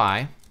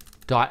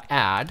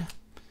GUI.add,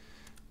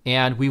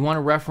 and we want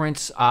to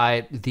reference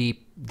the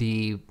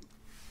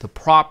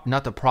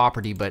not the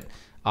property, but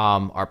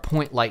our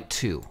point light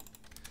 2,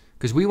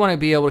 because we want to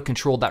be able to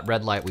control that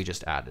red light we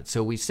just added.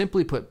 So we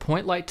simply put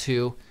point light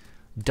 2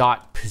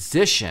 dot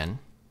position,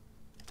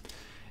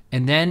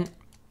 and then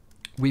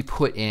we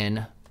put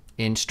in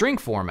string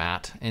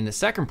format in the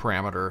second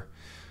parameter.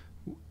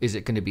 Is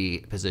it going to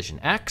be position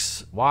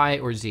X, Y,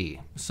 or Z?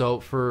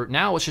 So for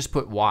now, let's just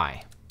put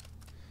Y.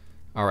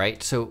 All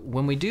right, so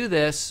when we do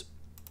this,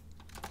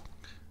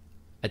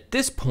 at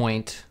this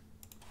point,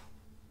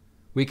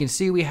 we can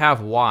see we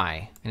have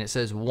Y, and it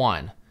says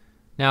 1.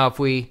 Now, if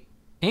we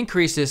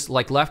increase this,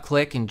 like left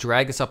click and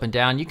drag this up and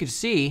down, you can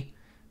see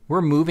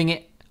we're moving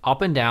it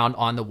up and down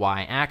on the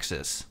Y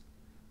axis.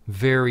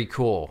 Very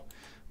cool.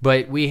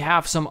 But we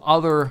have some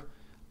other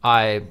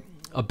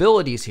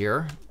abilities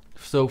here.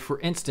 So for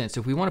instance,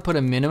 if we want to put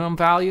a minimum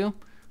value,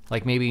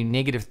 like maybe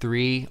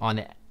 -3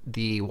 on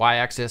the Y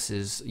axis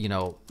is, you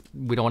know,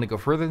 we don't want to go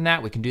further than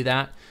that, we can do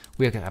that.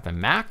 We have to have a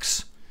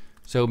max.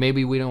 So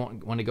maybe we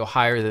don't want to go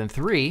higher than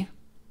 3.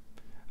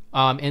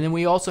 And then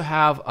we also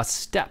have a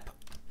step.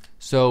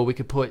 So we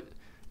could put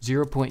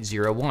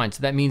 0.01.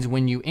 So that means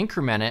when you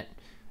increment it,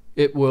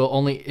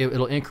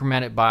 it'll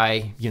increment it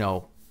by, you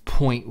know,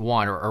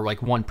 0.1 or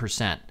like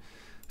 1%.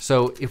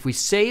 So if we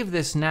save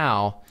this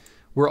now,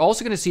 we're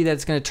also going to see that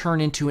it's going to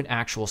turn into an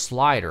actual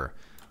slider.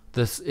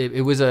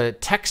 It was a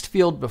text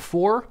field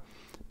before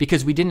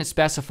because we didn't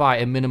specify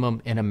a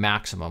minimum and a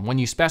maximum. When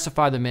you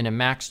specify the min and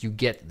max, you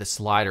get the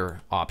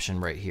slider option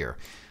right here.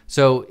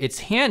 So it's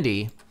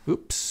handy.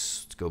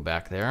 Oops, let's go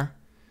back there.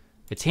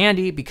 It's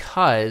handy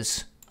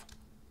because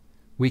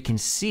we can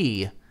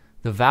see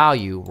the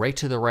value right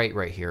to the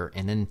right here.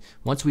 And then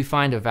once we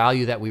find a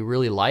value that we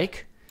really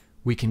like,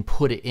 we can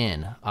put it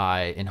in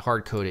and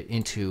hard code it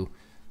into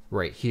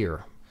right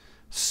here.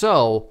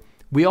 So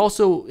we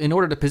also, in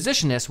order to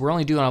position this, we're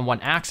only doing on one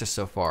axis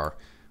so far.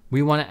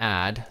 We want to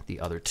add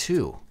the other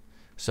 2.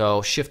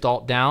 So Shift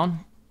Alt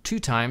down 2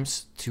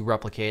 times to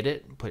replicate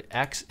it. Put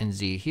X and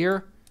Z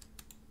here.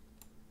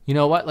 You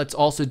know what? Let's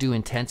also do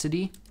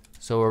intensity.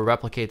 So we'll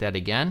replicate that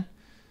again.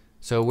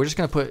 So we're just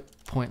going to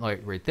put point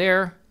light right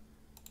there,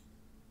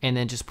 and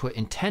then just put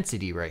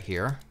intensity right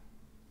here.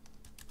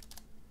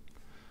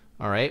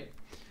 All right.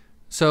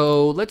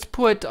 So let's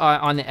put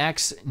on the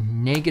X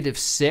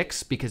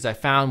 -6, because I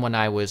found when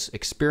I was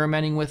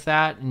experimenting with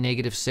that,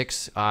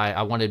 -6,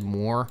 I wanted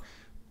more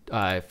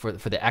for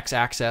the X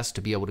axis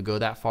to be able to go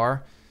that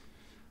far.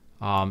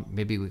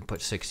 Maybe we can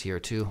put 6 here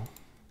too.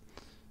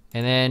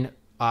 And then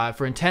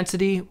for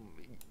intensity,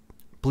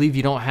 believe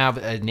you don't have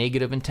a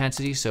negative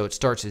intensity, so it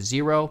starts at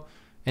 0.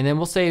 And then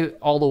we'll say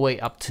all the way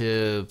up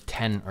to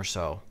 10 or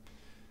so.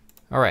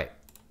 All right.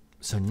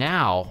 So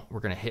now we're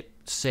going to hit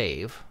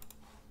save.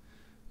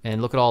 And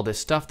look at all this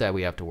stuff that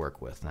we have to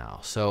work with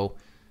now. So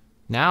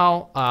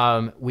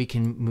now we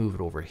can move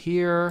it over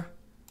here.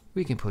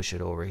 We can push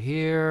it over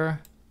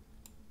here.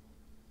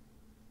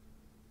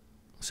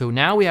 So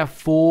now we have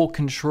full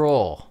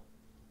control.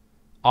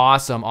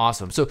 Awesome,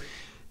 awesome. So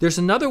there's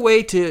another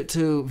way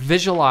to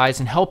visualize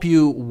and help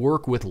you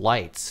work with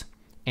lights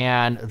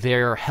and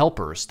their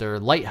helpers, their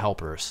light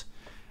helpers.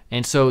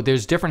 And so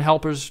there's different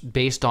helpers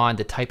based on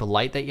the type of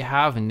light that you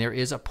have, and there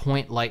is a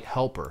point light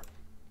helper.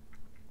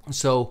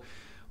 So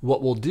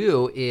what we'll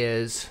do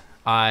is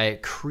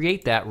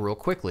create that real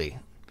quickly.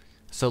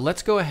 So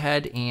let's go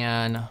ahead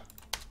and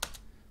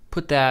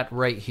put that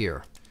right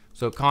here.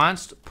 So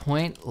const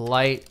point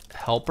light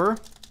helper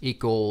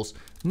equals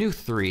new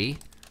 3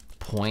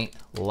 point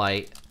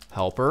light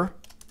helper.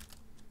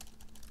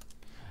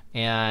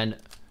 And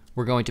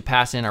we're going to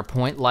pass in our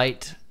point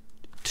light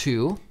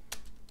 2.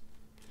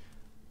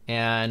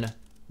 And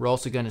we're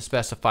also going to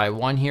specify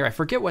 1 here. I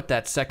forget what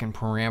that second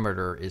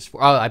parameter is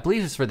for. Oh, I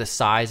believe it's for the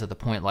size of the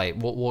point light.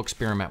 We'll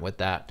experiment with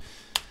that.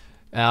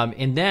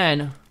 And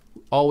then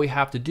all we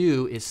have to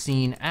do is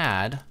scene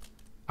add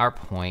our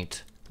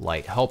point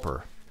light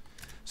helper.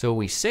 So when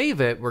we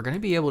save it, we're going to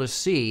be able to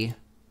see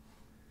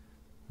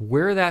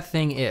where that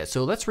thing is.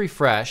 So let's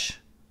refresh.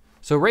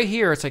 So right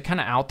here, it's like kind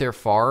of out there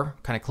far,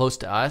 kind of close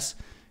to us,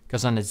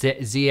 because on the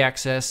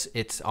Z-axis,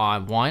 it's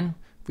on 1.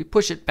 If we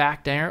push it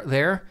back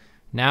there,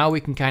 now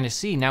we can kind of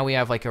see, now we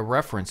have like a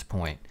reference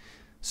point.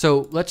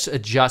 So let's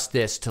adjust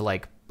this to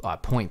like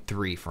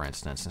 0.3, for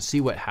instance, and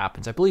see what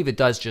happens. I believe it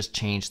does just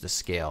change the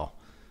scale.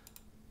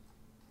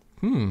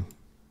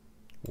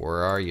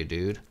 Where are you,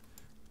 dude?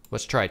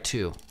 Let's try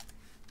 2.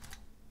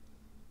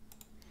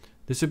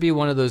 This would be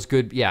one of those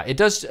good, yeah, it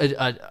does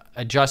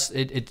adjust,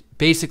 it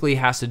basically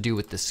has to do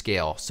with the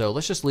scale. So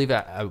let's just leave it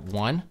at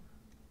 1.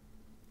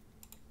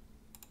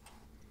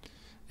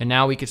 And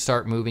now we could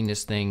start moving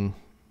this thing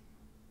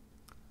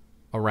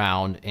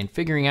around and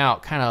figuring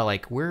out kind of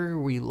like where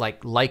we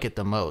like it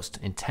the most.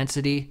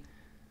 Intensity.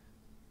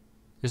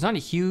 There's not a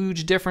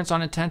huge difference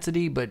on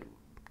intensity, but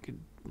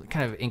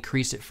kind of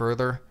increase it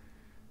further.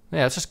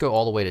 Yeah, let's just go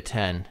all the way to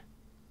 10.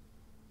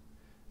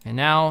 And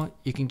now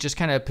you can just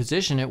kind of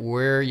position it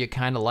where you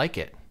kind of like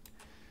it.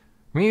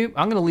 I'm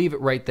going to leave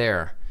it right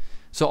there.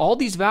 So all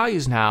these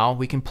values now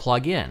we can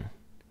plug in.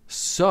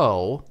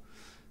 So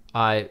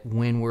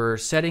when we're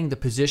setting the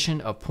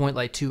position of point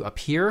light 2 up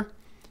here,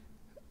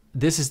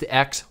 this is the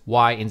X,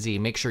 Y, and Z.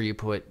 Make sure you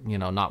put,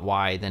 not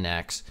Y, then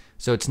X.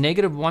 So it's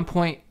negative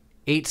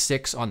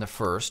 1.86 on the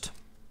first.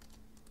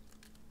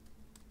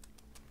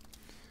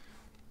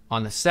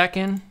 On the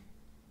second,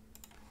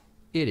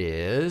 it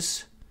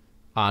is,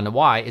 on the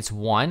Y, it's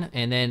 1.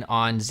 And then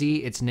on Z,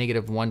 it's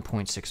negative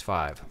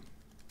 1.65.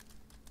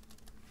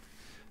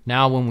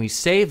 Now when we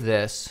save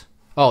this,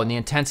 and the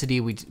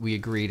intensity we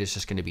agreed is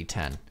just going to be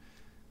 10.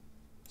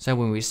 So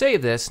when we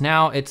save this,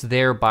 now it's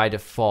there by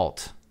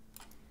default.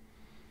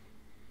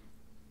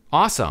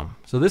 Awesome.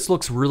 So this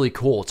looks really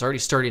cool. It's already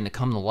starting to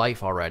come to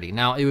life already.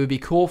 Now it would be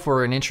cool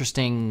for an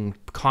interesting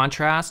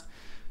contrast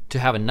to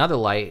have another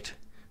light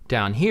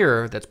down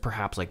here that's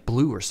perhaps like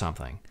blue or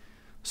something.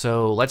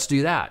 So let's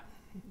do that.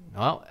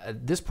 Well,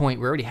 at this point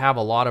we already have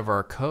a lot of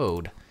our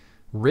code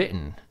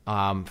written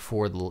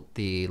for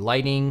the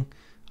lighting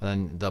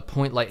and the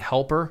point light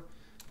helper.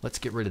 Let's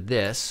get rid of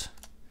this.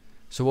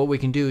 So what we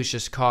can do is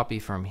just copy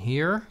from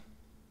here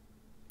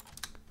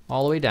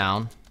all the way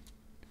down.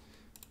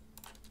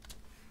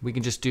 We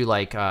can just do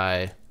like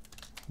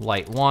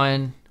light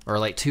 1, or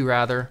light 2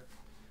 rather.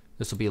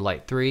 This will be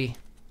light 3.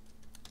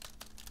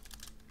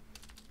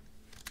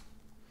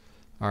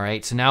 All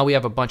right, so now we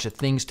have a bunch of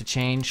things to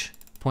change.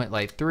 Point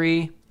light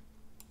 3.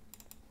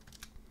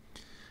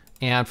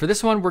 And for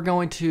this one, we're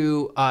going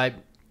to,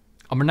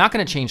 we're not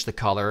going to change the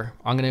color.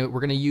 We're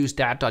going to use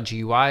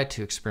dat.gui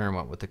to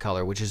experiment with the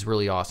color, which is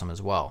really awesome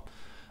as well.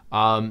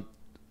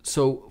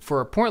 So for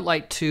a point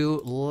light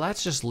 2,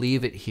 let's just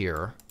leave it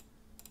here.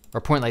 Or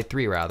point light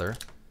 3 rather.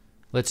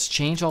 Let's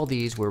change all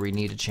these where we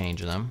need to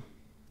change them.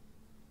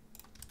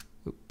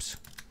 Oops,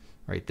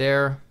 right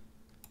there.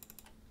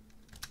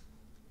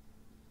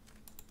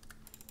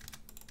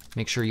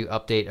 Make sure you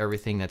update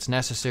everything that's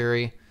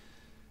necessary.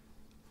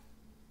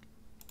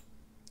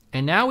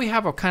 And now we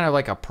have a kind of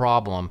like a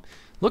problem.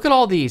 Look at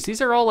all these.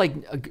 These are all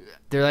like,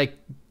 they're like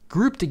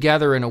grouped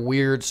together in a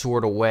weird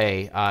sort of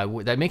way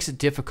that makes it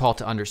difficult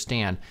to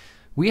understand.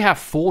 We have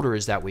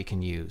folders that we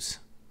can use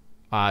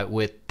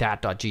with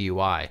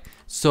dat.gui.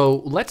 So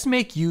let's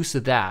make use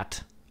of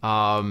that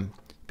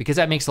because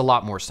that makes a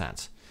lot more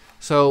sense.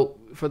 So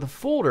for the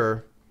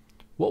folder,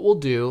 what we'll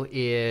do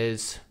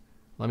is,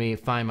 let me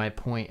find my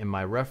point in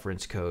my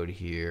reference code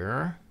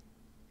here.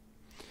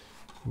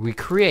 We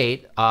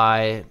create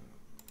a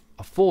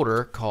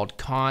folder called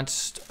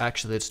const,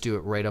 actually let's do it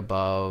right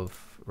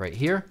above, right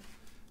here.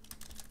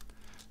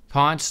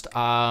 Const,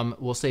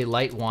 we'll say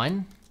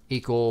light1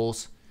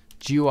 equals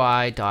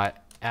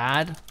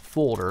gui.add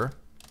folder,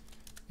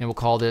 and we'll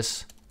call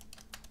this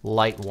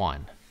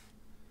light1.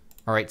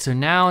 All right, so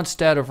now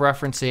instead of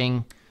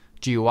referencing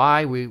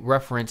GUI, we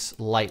reference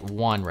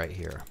light1 right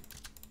here.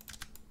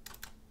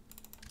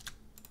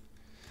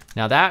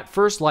 Now that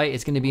first light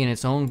is going to be in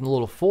its own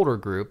little folder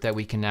group that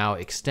we can now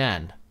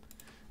extend.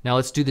 Now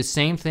let's do the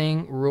same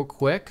thing real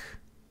quick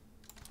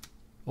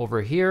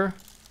over here.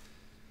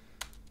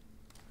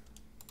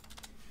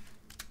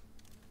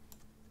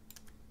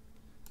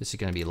 This is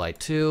going to be light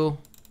 2.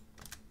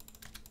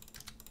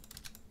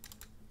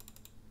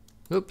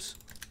 Oops.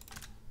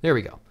 There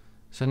we go.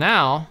 So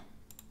now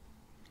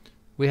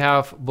we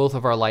have both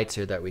of our lights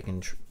here that we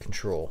can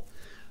control.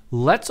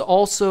 Let's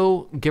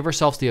also give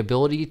ourselves the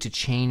ability to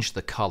change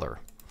the color.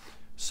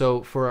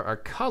 So for our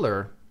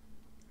color,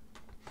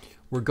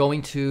 we're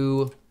going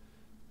to,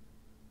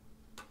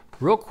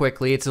 real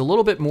quickly, it's a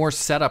little bit more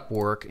setup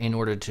work in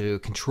order to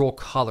control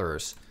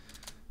colors,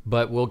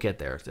 but we'll get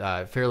there.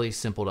 Fairly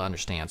simple to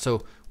understand.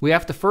 So we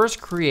have to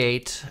first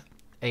create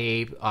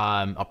a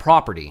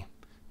property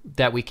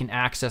that we can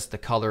access the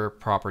color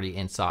property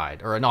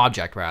inside, or an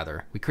object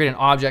rather. We create an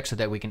object so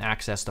that we can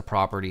access the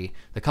property,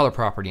 the color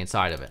property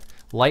inside of it.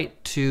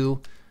 Light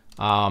to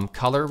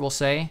color, we'll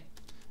say,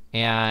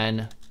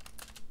 and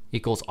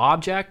equals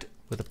object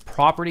with a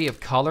property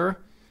of color,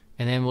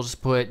 and then we'll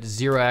just put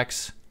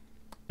 0x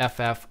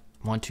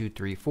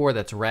ff1234,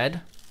 that's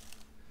red.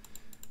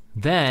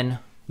 Then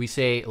we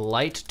say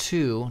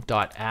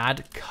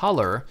light2.add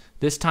color.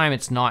 This time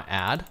it's not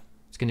add,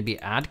 it's going to be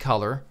add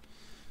color.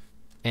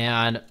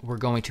 And we're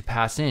going to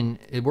pass in,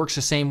 it works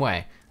the same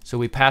way. So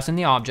we pass in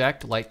the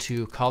object,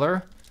 light2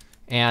 color,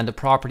 and the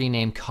property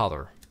name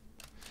color.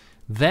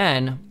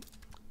 Then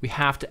we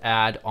have to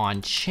add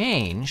on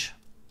change.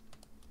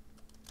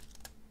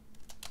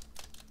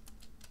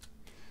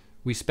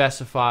 We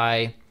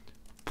specify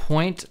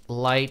point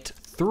light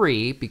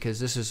 3 because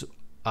this is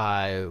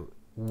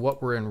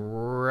what we're in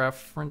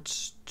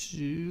reference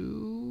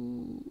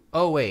to.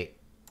 Oh wait,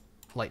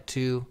 light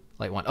 2.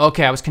 Light 1.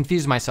 Okay, I was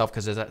confused myself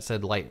because that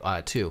said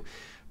light 2.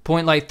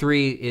 Point light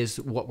 3 is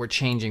what we're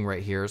changing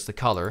right here. It's the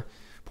color.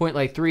 Point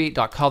light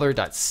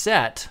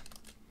 3.color.set.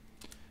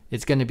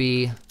 It's going to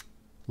be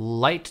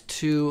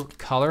light2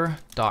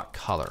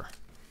 color.color.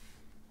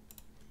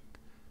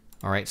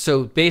 All right.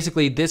 So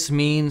basically, this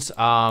means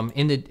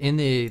in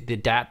the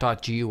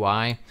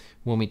dat.gui,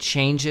 when we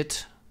change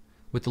it,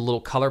 with the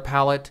little color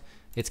palette,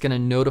 it's going to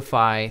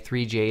notify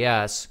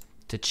Three.js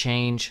to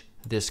change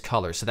this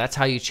color. So that's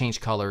how you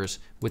change colors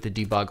with the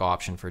debug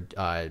option for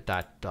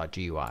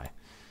 .gui.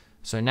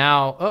 So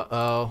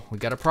now, we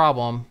got a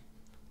problem.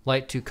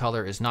 Light to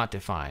color is not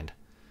defined.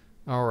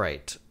 All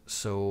right,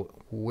 so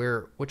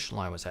which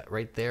line was that?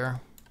 Right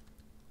there?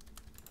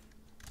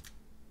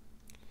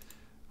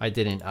 I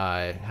didn't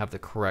have the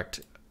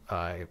correct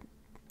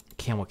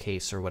camel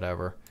case or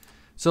whatever.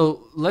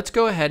 So let's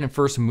go ahead and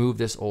first move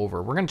this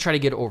over. We're gonna try to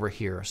get it over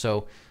here.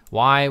 So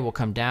Y will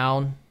come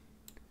down,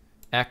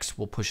 X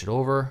will push it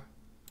over,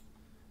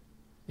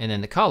 and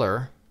then the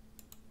color,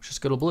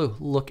 just go to blue.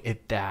 Look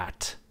at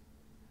that.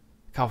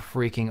 Look how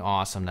freaking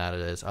awesome that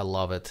is. I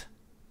love it.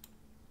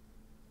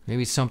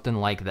 Maybe something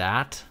like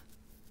that.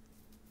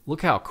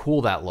 Look how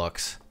cool that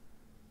looks.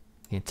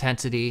 The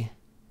intensity.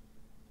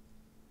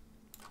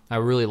 I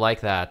really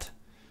like that.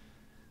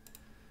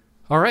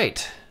 All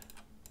right.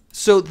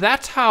 So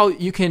that's how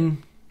you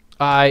can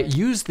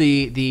use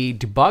the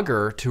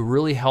debugger to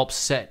really help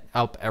set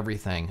up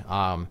everything.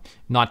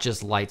 Not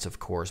just lights, of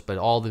course, but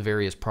all the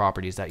various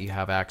properties that you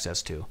have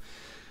access to.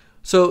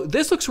 So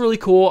this looks really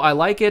cool. I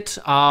like it.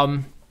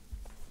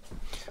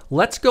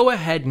 Let's go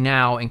ahead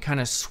now and kind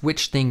of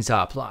switch things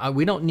up.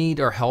 We don't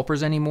need our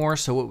helpers anymore.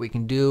 So what we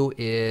can do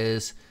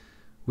is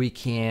we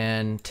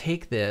can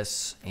take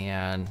this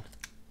and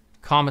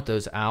comment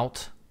those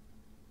out.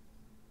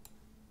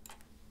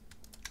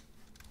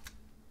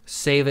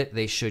 Save it,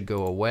 they should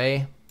go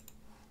away.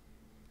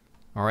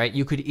 All right,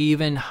 you could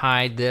even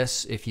hide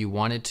this if you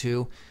wanted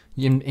to.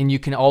 And you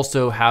can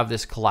also have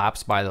this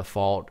collapse by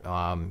default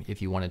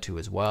if you wanted to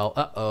as well.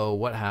 Uh-oh,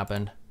 what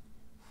happened?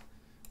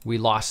 We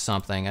lost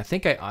something. I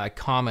think I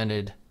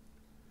commented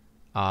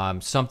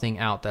something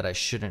out that I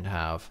shouldn't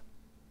have.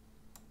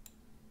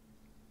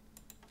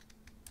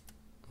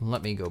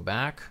 Let me go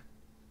back.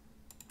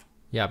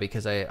 Yeah,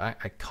 because I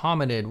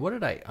commented, what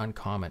did I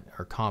uncomment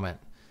or comment?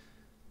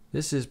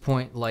 This is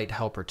point light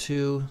helper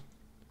 2.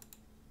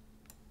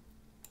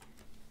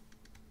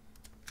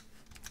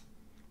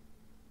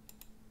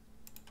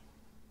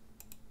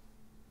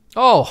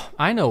 Oh,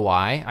 I know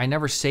why. I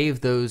never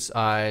saved those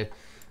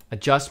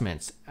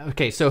adjustments.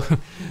 Okay, so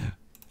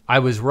I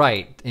was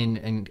right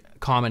in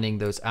commenting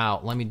those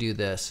out. Let me do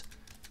this.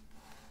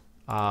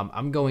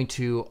 I'm going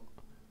to,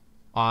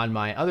 on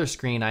my other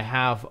screen, I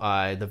have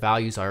the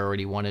values I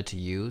already wanted to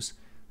use.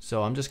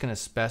 So I'm just going to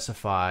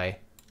specify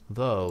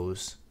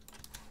those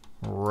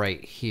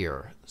right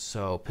here.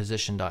 So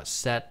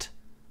position.set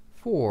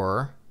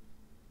for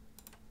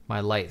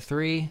my light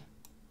 3.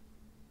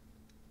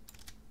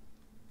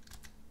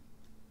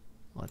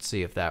 Let's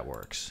see if that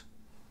works.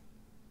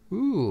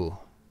 Ooh.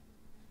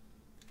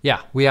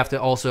 Yeah, we have to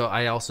also,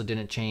 I also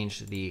didn't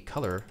change the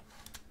color.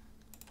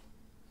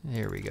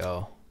 There we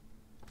go.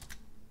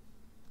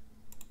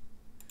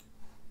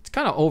 It's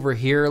kind of over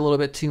here a little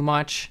bit too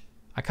much.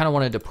 I kind of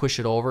wanted to push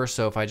it over,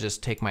 so if I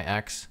just take my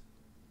X,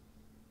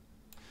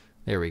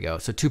 there we go.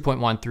 So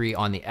 2.13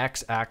 on the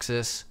X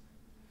axis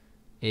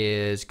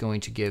is going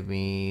to give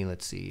me,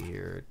 let's see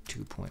here,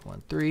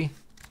 2.13.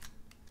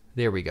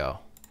 There we go.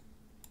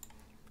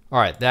 All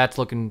right, that's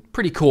looking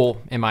pretty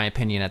cool in my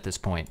opinion at this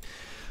point.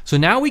 So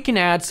now we can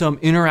add some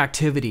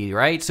interactivity,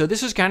 right? So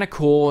this is kind of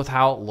cool with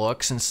how it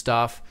looks and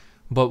stuff,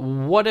 but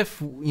what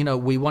if, you know,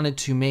 we wanted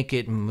to make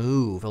it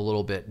move a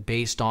little bit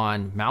based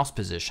on mouse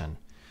position?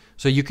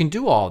 So you can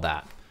do all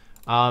that.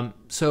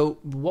 So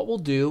what we'll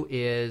do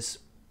is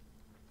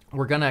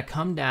we're gonna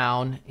come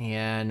down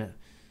and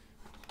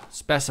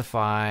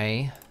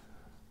specify,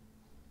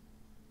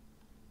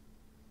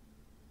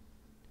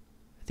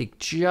 I think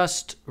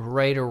just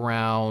right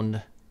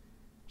around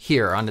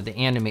here under the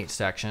animate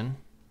section.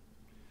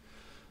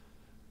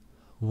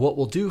 What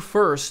we'll do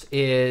first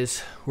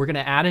is we're gonna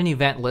add an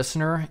event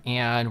listener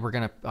and we're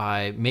gonna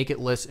make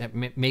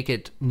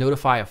it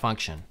notify a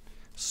function.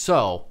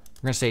 So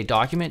we're gonna say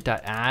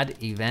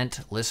document.add event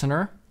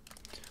listener.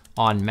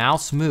 On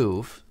mouse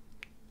move,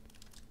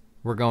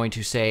 we're going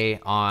to say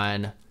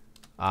on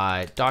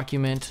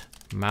document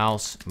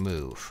mouse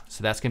move.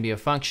 So that's gonna be a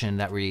function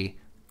that we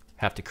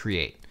have to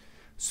create.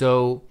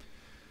 So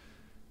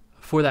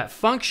for that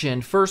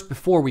function, first,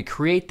 before we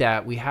create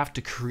that, we have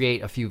to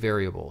create a few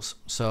variables.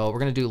 So we're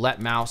gonna do let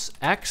mouse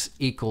x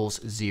equals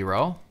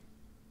 0,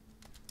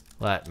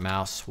 let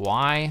mouse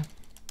y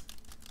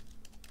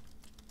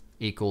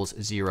equals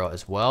 0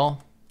 as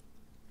well.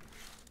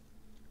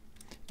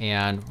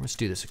 And let's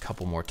do this a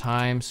couple more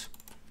times.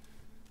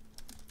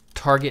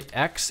 Target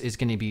x is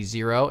gonna be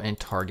 0 and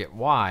target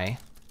y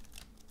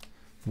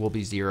will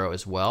be 0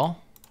 as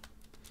well.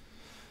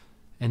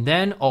 And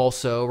then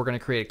also we're gonna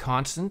create a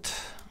constant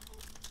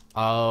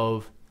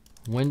of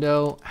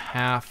window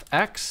half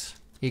x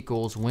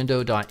equals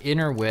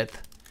window.inner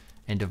width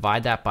and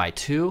divide that by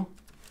 2.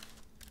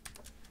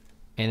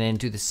 And then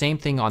do the same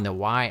thing on the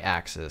y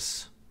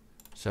axis.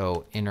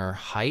 So inner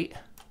height.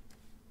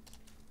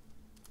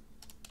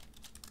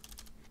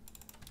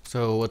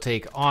 So we'll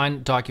take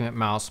on document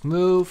mouse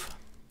move,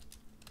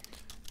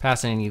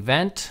 pass in an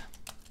event,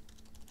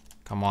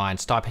 Come on,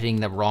 stop hitting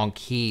the wrong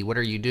key. What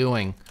are you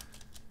doing?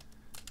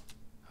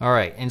 All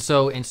right, and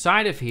so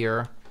inside of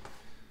here,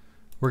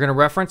 we're going to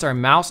reference our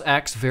mouse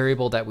X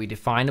variable that we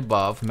defined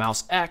above.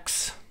 Mouse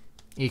X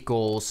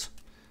equals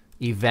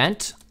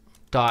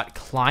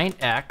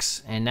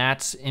event.clientX, and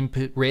that's in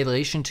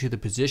relation to the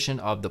position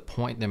of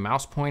the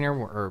mouse pointer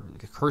or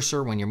the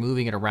cursor when you're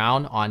moving it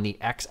around on the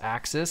X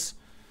axis.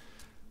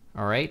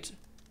 All right,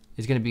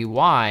 is going to be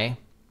Y,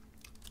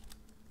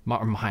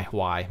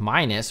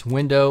 minus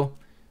window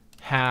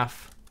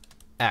half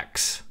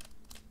X.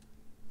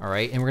 All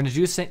right, and we're going to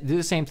do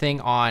the same thing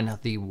on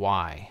the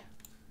Y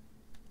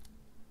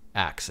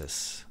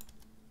axis.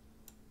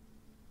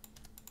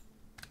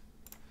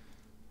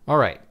 All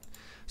right,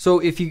 so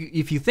if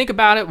you think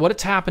about it,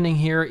 what's happening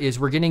here is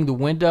we're getting the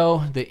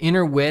window, the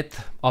inner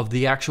width of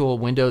the actual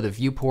window, the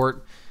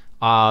viewport,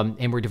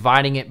 and we're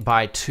dividing it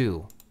by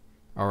 2.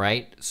 All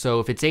right,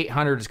 so if it's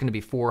 800, it's going to be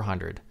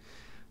 400.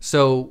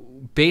 So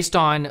based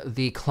on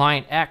the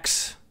client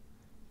X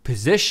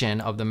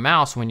position of the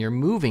mouse when you're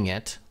moving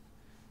it,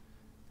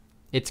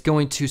 it's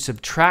going to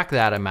subtract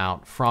that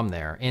amount from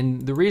there.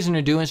 And the reason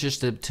they're doing is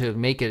just to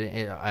make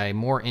it a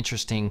more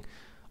interesting,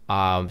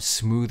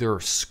 smoother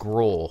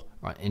scroll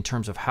in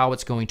terms of how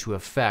it's going to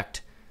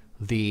affect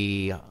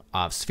the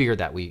sphere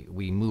that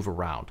we move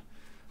around.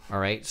 All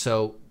right,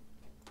 so,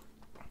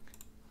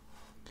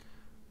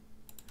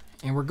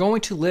 and we're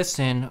going to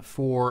listen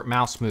for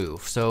mouse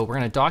move. So we're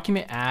going to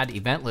document add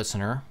event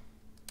listener,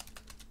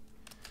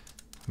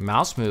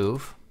 mouse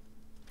move,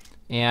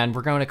 and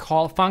we're going to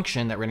call a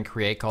function that we're going to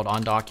create called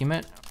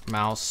onDocument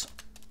mouse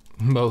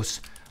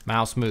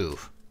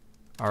move.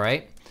 All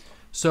right,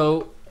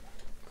 so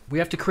we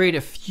have to create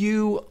a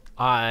few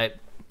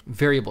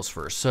variables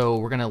first. So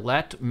we're going to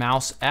let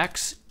mouse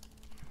X,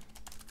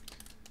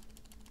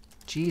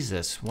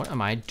 Jesus, what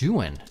am I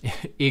doing?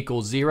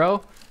 equals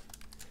 0.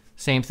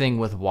 Same thing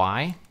with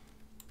Y.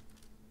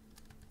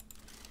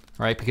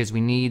 All right, because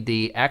we need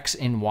the X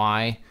and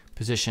Y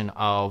position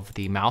of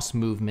the mouse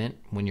movement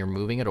when you're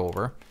moving it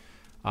over.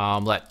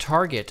 Let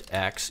target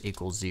X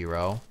equals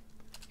 0,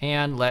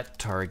 and let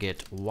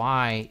target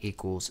Y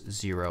equals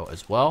 0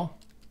 as well.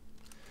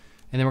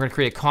 And then we're going to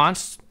create a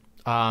const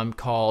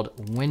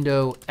called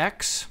window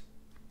X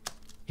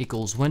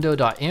equals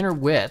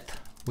window.innerWidth,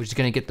 which is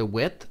going to get the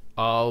width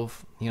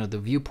of the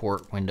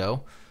viewport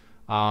window,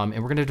 and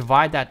we're going to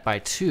divide that by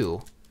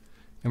 2,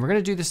 and we're going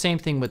to do the same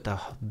thing with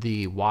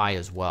the Y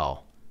as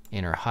well,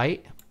 inner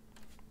height.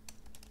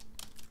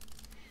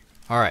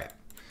 All right.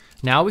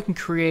 Now we can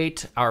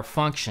create our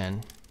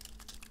function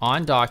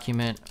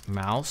onDocument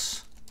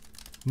mouse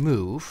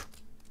move,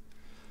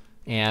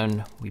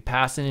 and we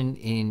pass it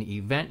in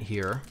event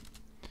here.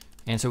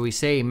 And so we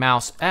say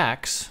mouse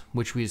X,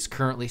 which is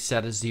currently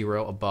set as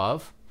 0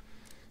 above,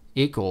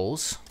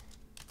 equals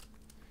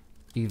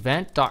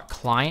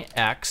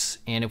event.clientX.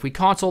 And if we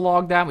console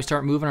log that, we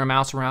start moving our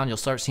mouse around, you'll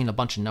start seeing a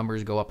bunch of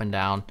numbers go up and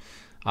down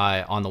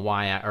on the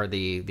Y or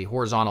the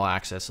horizontal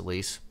axis at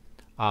least.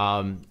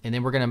 And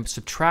then we're going to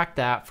subtract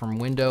that from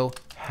window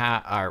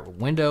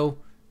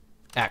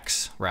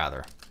X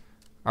rather.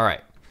 All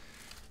right.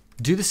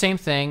 Do the same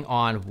thing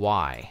on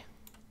Y.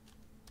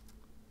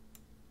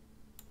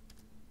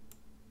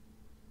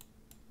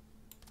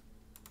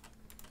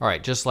 All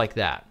right, just like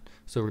that.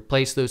 So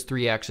replace those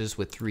 3 X's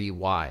with 3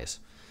 Y's.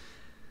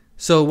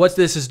 So what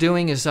this is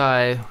doing is,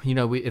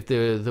 if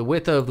the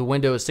width of the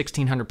window is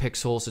 1600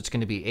 pixels, it's going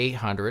to be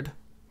 800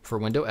 for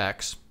window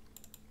X.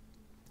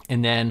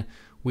 And then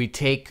we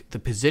take the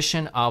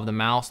position of the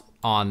mouse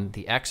on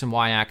the X and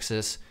Y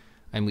axis,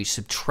 and we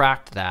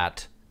subtract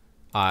that.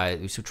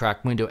 We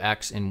subtract window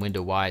X and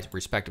window Y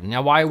respectively.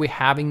 Now, why are we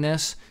having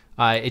this?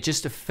 It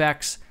just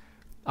affects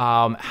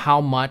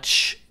how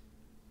much,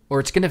 or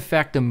it's going to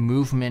affect the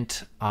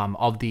movement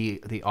of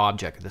the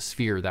object, the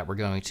sphere that we're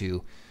going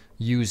to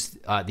use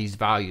these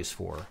values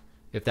for,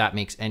 if that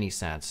makes any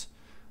sense.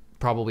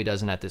 Probably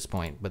doesn't at this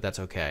point, but that's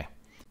okay.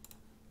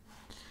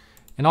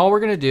 And all we're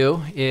going to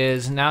do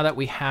is, now that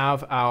we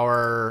have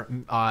our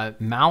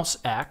mouse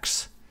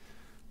X,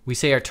 we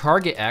say our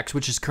target X,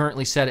 which is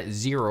currently set at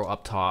 0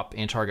 up top,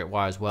 and target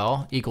Y as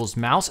well, equals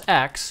mouse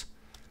X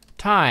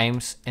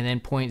times, and then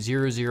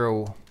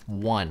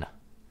 0.001.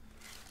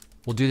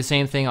 We'll do the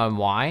same thing on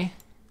Y.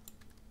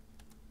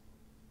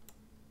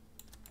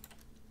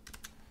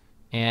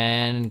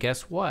 And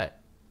guess what?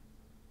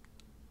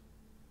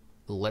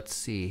 Let's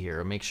see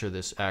here. Make sure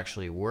this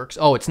actually works.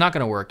 Oh, it's not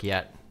going to work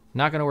yet.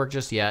 Not going to work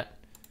just yet.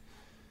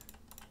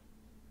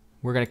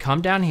 We're going to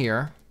come down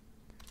here.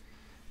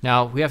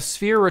 Now, we have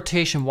sphere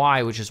rotation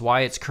Y, which is why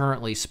it's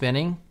currently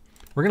spinning.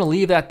 We're going to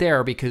leave that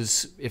there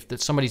because if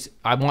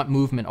I want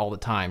movement all the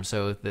time.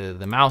 So if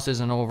the mouse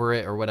isn't over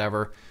it or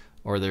whatever,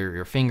 or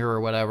your finger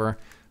or whatever,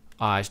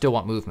 I still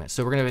want movement.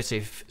 So we're going to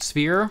say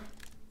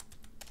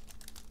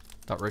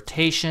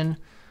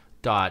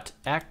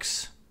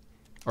sphere.rotation.x,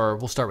 or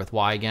we'll start with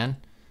Y again,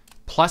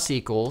 plus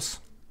equals,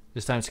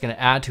 this time it's going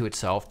to add to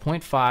itself,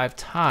 0.5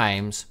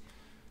 times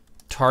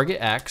target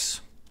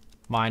X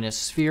minus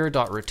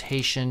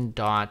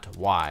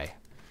sphere.rotation.y.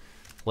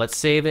 Let's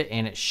save it,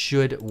 and it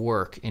should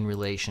work in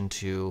relation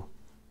to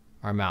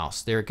our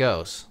mouse. There it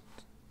goes.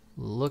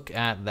 Look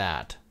at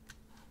that.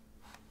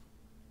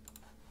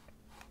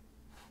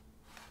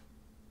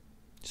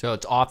 So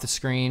it's off the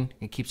screen.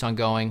 It keeps on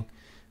going,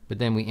 but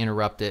then we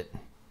interrupt it.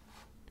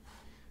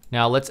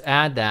 Now let's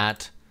add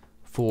that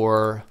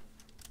for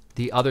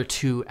the other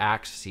two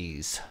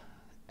axes.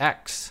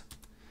 X.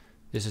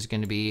 This is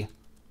going to be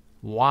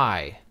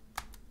Y.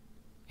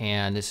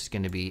 And this is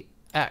going to be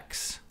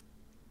X.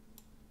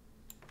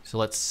 So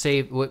let's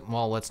save,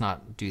 well, let's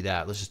not do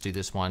that. Let's just do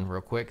this one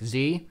real quick.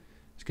 Z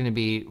is going to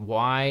be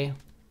Y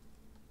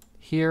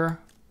here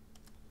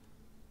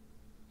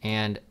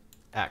and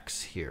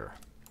X here.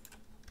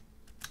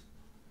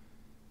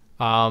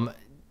 We're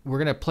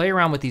going to play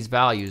around with these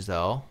values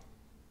though.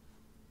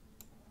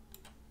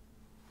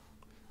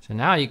 So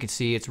now you can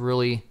see it's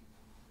really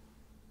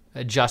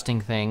adjusting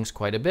things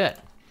quite a bit.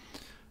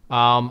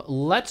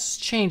 Let's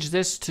change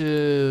this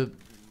to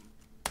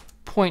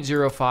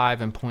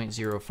 0.05 and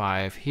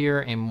 0.05 here,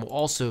 and we'll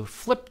also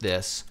flip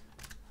this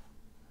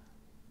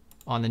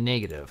on the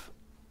negative.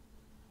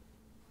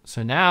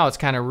 So now it's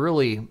kind of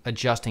really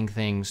adjusting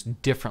things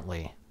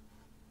differently.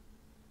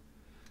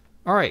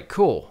 All right,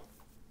 cool.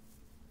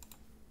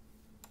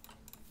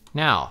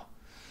 Now,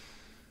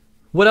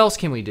 what else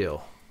can we do?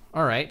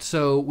 All right,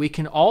 so we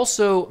can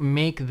also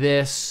make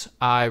this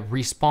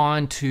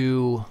respond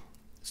to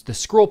the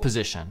scroll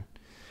position.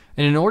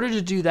 And in order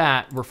to do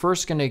that, we're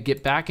first going to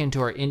get back into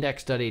our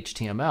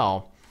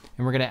index.html,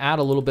 and we're going to add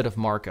a little bit of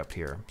markup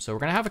here. So we're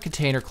going to have a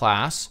container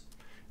class,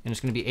 and it's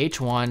going to be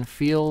h1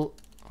 fill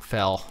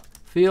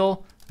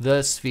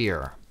the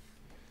sphere.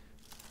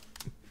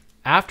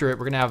 After it,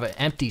 we're going to have an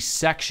empty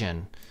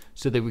section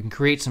so that we can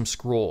create some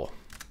scroll.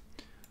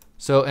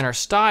 So in our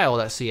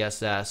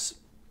style.css,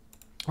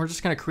 we're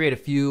just going to create a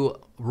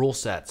few rule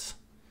sets.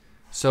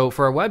 So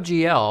for our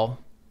WebGL,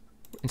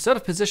 instead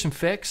of position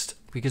fixed,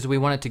 because we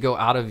want it to go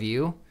out of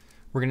view,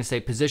 we're going to say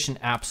position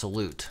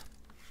absolute.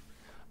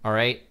 All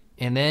right,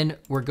 and then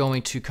we're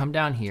going to come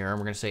down here and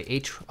we're going to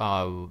say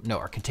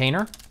our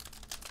container,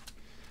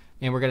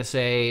 and we're going to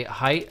say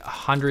height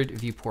 100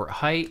 viewport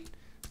height,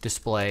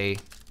 display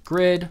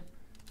grid,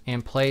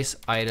 and place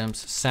items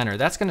center.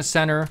 That's going to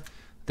center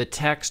the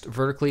text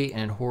vertically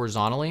and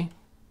horizontally.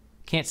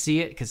 Can't see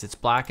it because it's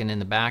black and in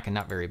the back and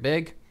not very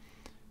big.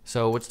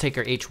 So let's take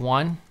our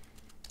H1.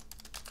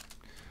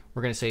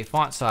 We're going to say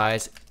font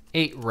size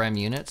 8 rem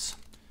units.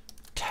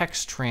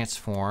 Text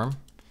transform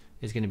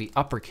is going to be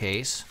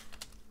uppercase.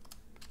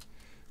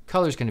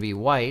 Color is going to be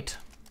white.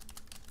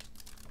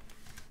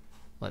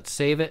 Let's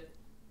save it.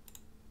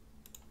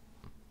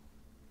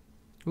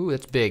 Ooh,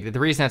 that's big. The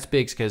reason that's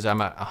big is because I'm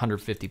at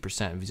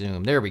 150%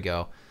 zoom. There we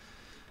go.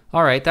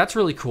 All right, that's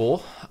really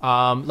cool.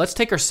 Let's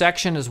take our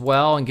section as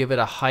well and give it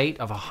a height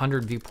of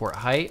 100 viewport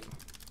height.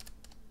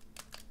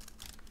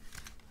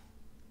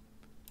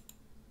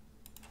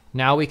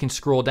 Now we can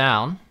scroll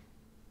down.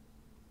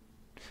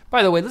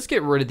 By the way, let's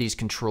get rid of these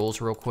controls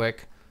real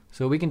quick.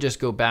 So we can just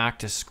go back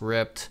to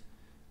script.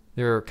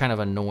 They're kind of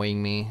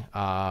annoying me.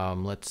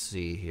 Let's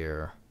see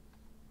here.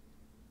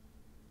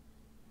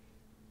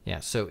 Yeah,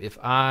 so if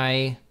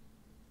I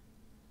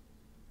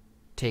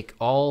take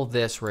all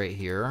this right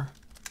here,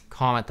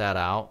 comment that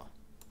out,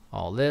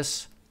 all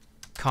this,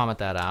 comment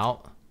that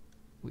out,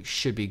 we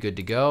should be good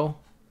to go.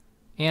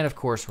 And of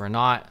course we're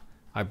not.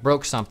 I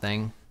broke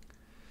something.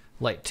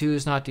 Light 2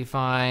 is not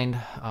defined.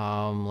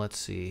 Let's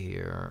see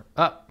here.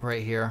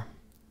 Right here.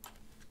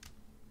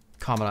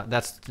 Comment on,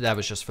 that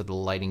was just for the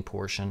lighting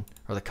portion,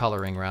 or the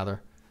coloring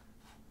rather.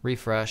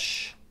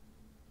 Refresh.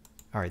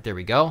 All right, there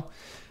we go.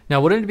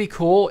 Now, wouldn't it be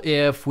cool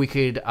if we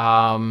could,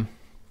 let's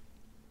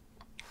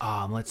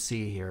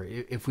see here,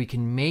 if we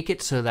can make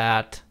it so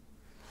that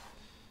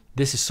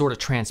this is sort of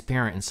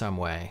transparent in some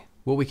way.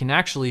 What we can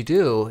actually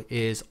do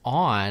is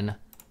on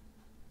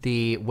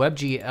the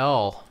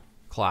WebGL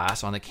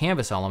class, on the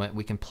canvas element,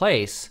 we can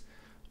place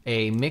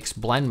a mixed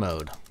blend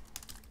mode.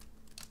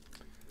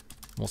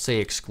 We'll say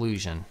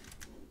exclusion.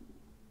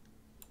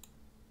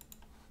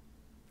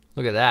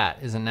 Look at that,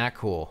 isn't that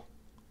cool?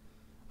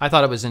 I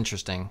thought it was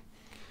interesting.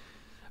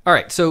 All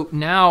right, so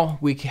now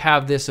we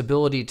have this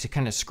ability to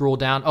kind of scroll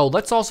down. Oh,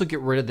 let's also get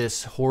rid of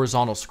this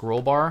horizontal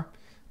scroll bar,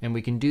 and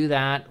we can do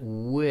that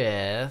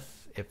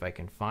with, if I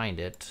can find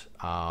it.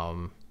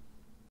 So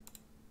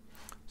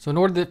in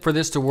order for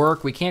this to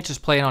work, we can't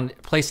just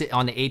place it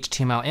on the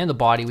HTML and the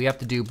body. We have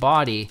to do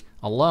body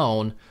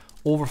alone,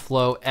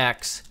 overflow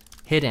X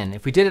hidden.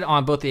 If we did it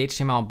on both the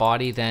HTML and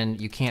body, then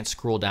you can't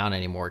scroll down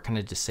anymore. It kind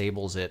of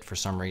disables it for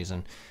some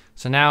reason.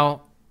 So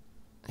now,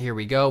 here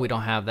we go. We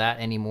don't have that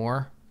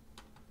anymore.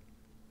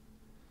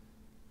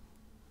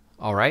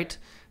 All right.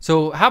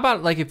 So how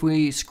about like if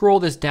we scroll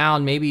this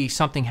down, maybe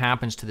something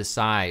happens to the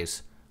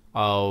size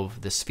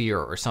of the sphere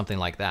or something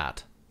like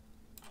that.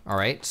 All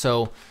right.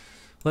 So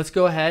let's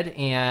go ahead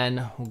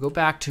and we'll go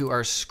back to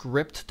our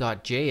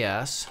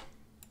script.js.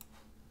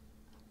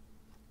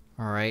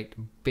 All right,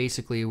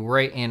 basically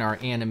right in our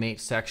animate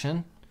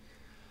section.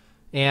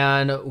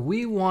 And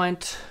we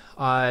want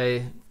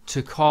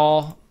to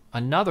call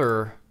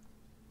another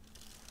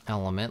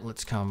element.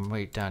 Let's come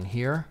right down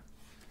here.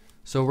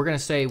 So we're going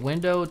to say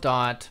window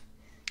dot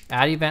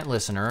add event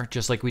listener,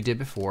 just like we did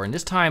before. And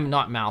this time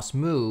not mouse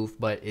move,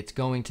 but it's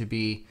going to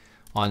be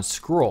on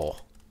scroll.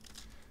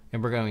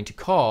 And we're going to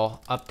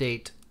call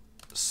update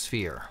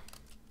sphere.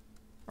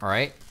 All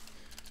right.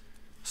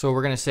 So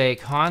we're going to say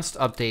const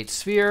update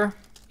sphere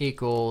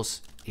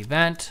equals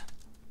event.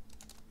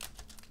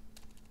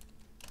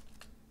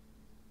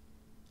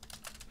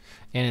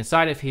 And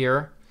inside of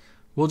here,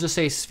 we'll just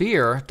say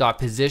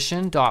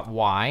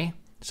sphere.position.y.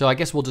 So I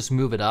guess we'll just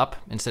move it up.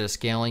 Instead of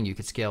scaling, you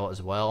could scale it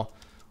as well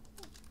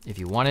if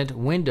you wanted.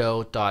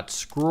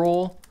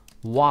 Window.scroll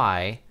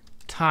y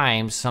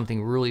times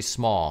something really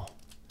small.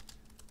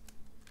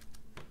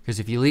 Because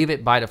if you leave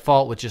it by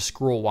default with just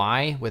scroll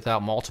y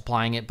without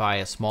multiplying it by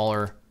a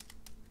smaller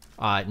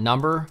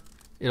number,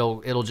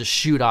 it'll just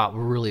shoot out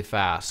really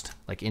fast,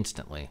 like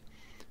instantly.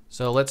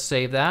 So let's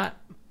save that.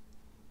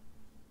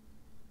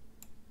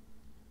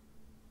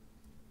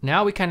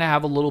 Now we kind of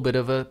have a little bit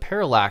of a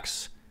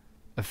parallax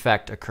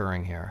effect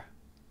occurring here.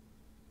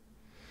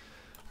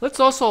 Let's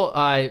also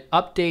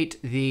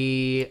update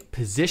the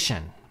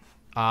position.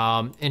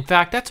 In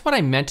fact, that's what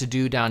I meant to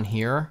do down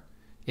here.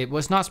 It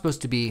was not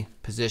supposed to be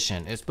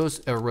position. It's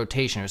supposed to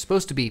rotation. It's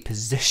supposed to be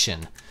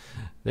position.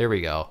 There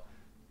we go.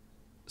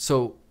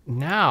 So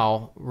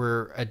now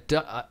we're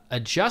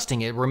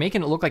adjusting it. We're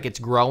making it look like it's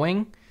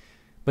growing,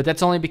 but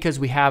that's only because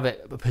we have a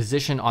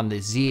position on the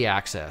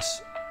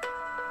z-axis.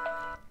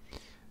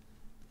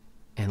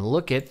 And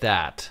look at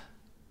that.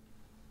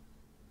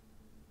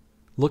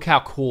 Look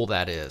how cool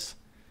that is.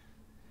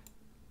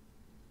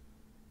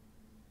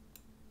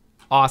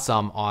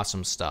 Awesome,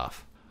 awesome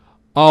stuff.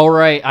 All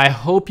right, I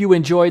hope you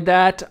enjoyed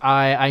that.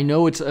 I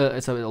know it's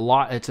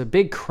a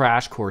big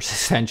crash course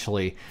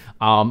essentially,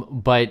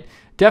 but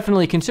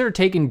definitely consider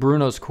taking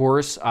Bruno's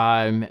course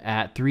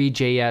at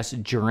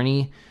Three.js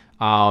Journey,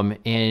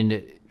 and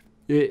it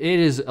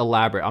is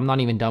elaborate. I'm not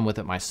even done with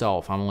it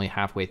myself. I'm only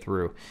halfway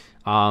through.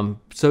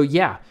 So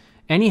yeah.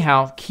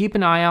 Anyhow, keep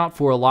an eye out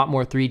for a lot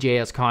more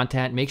Three.js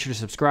content. Make sure to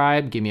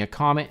subscribe, give me a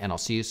comment, and I'll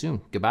see you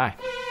soon. Goodbye.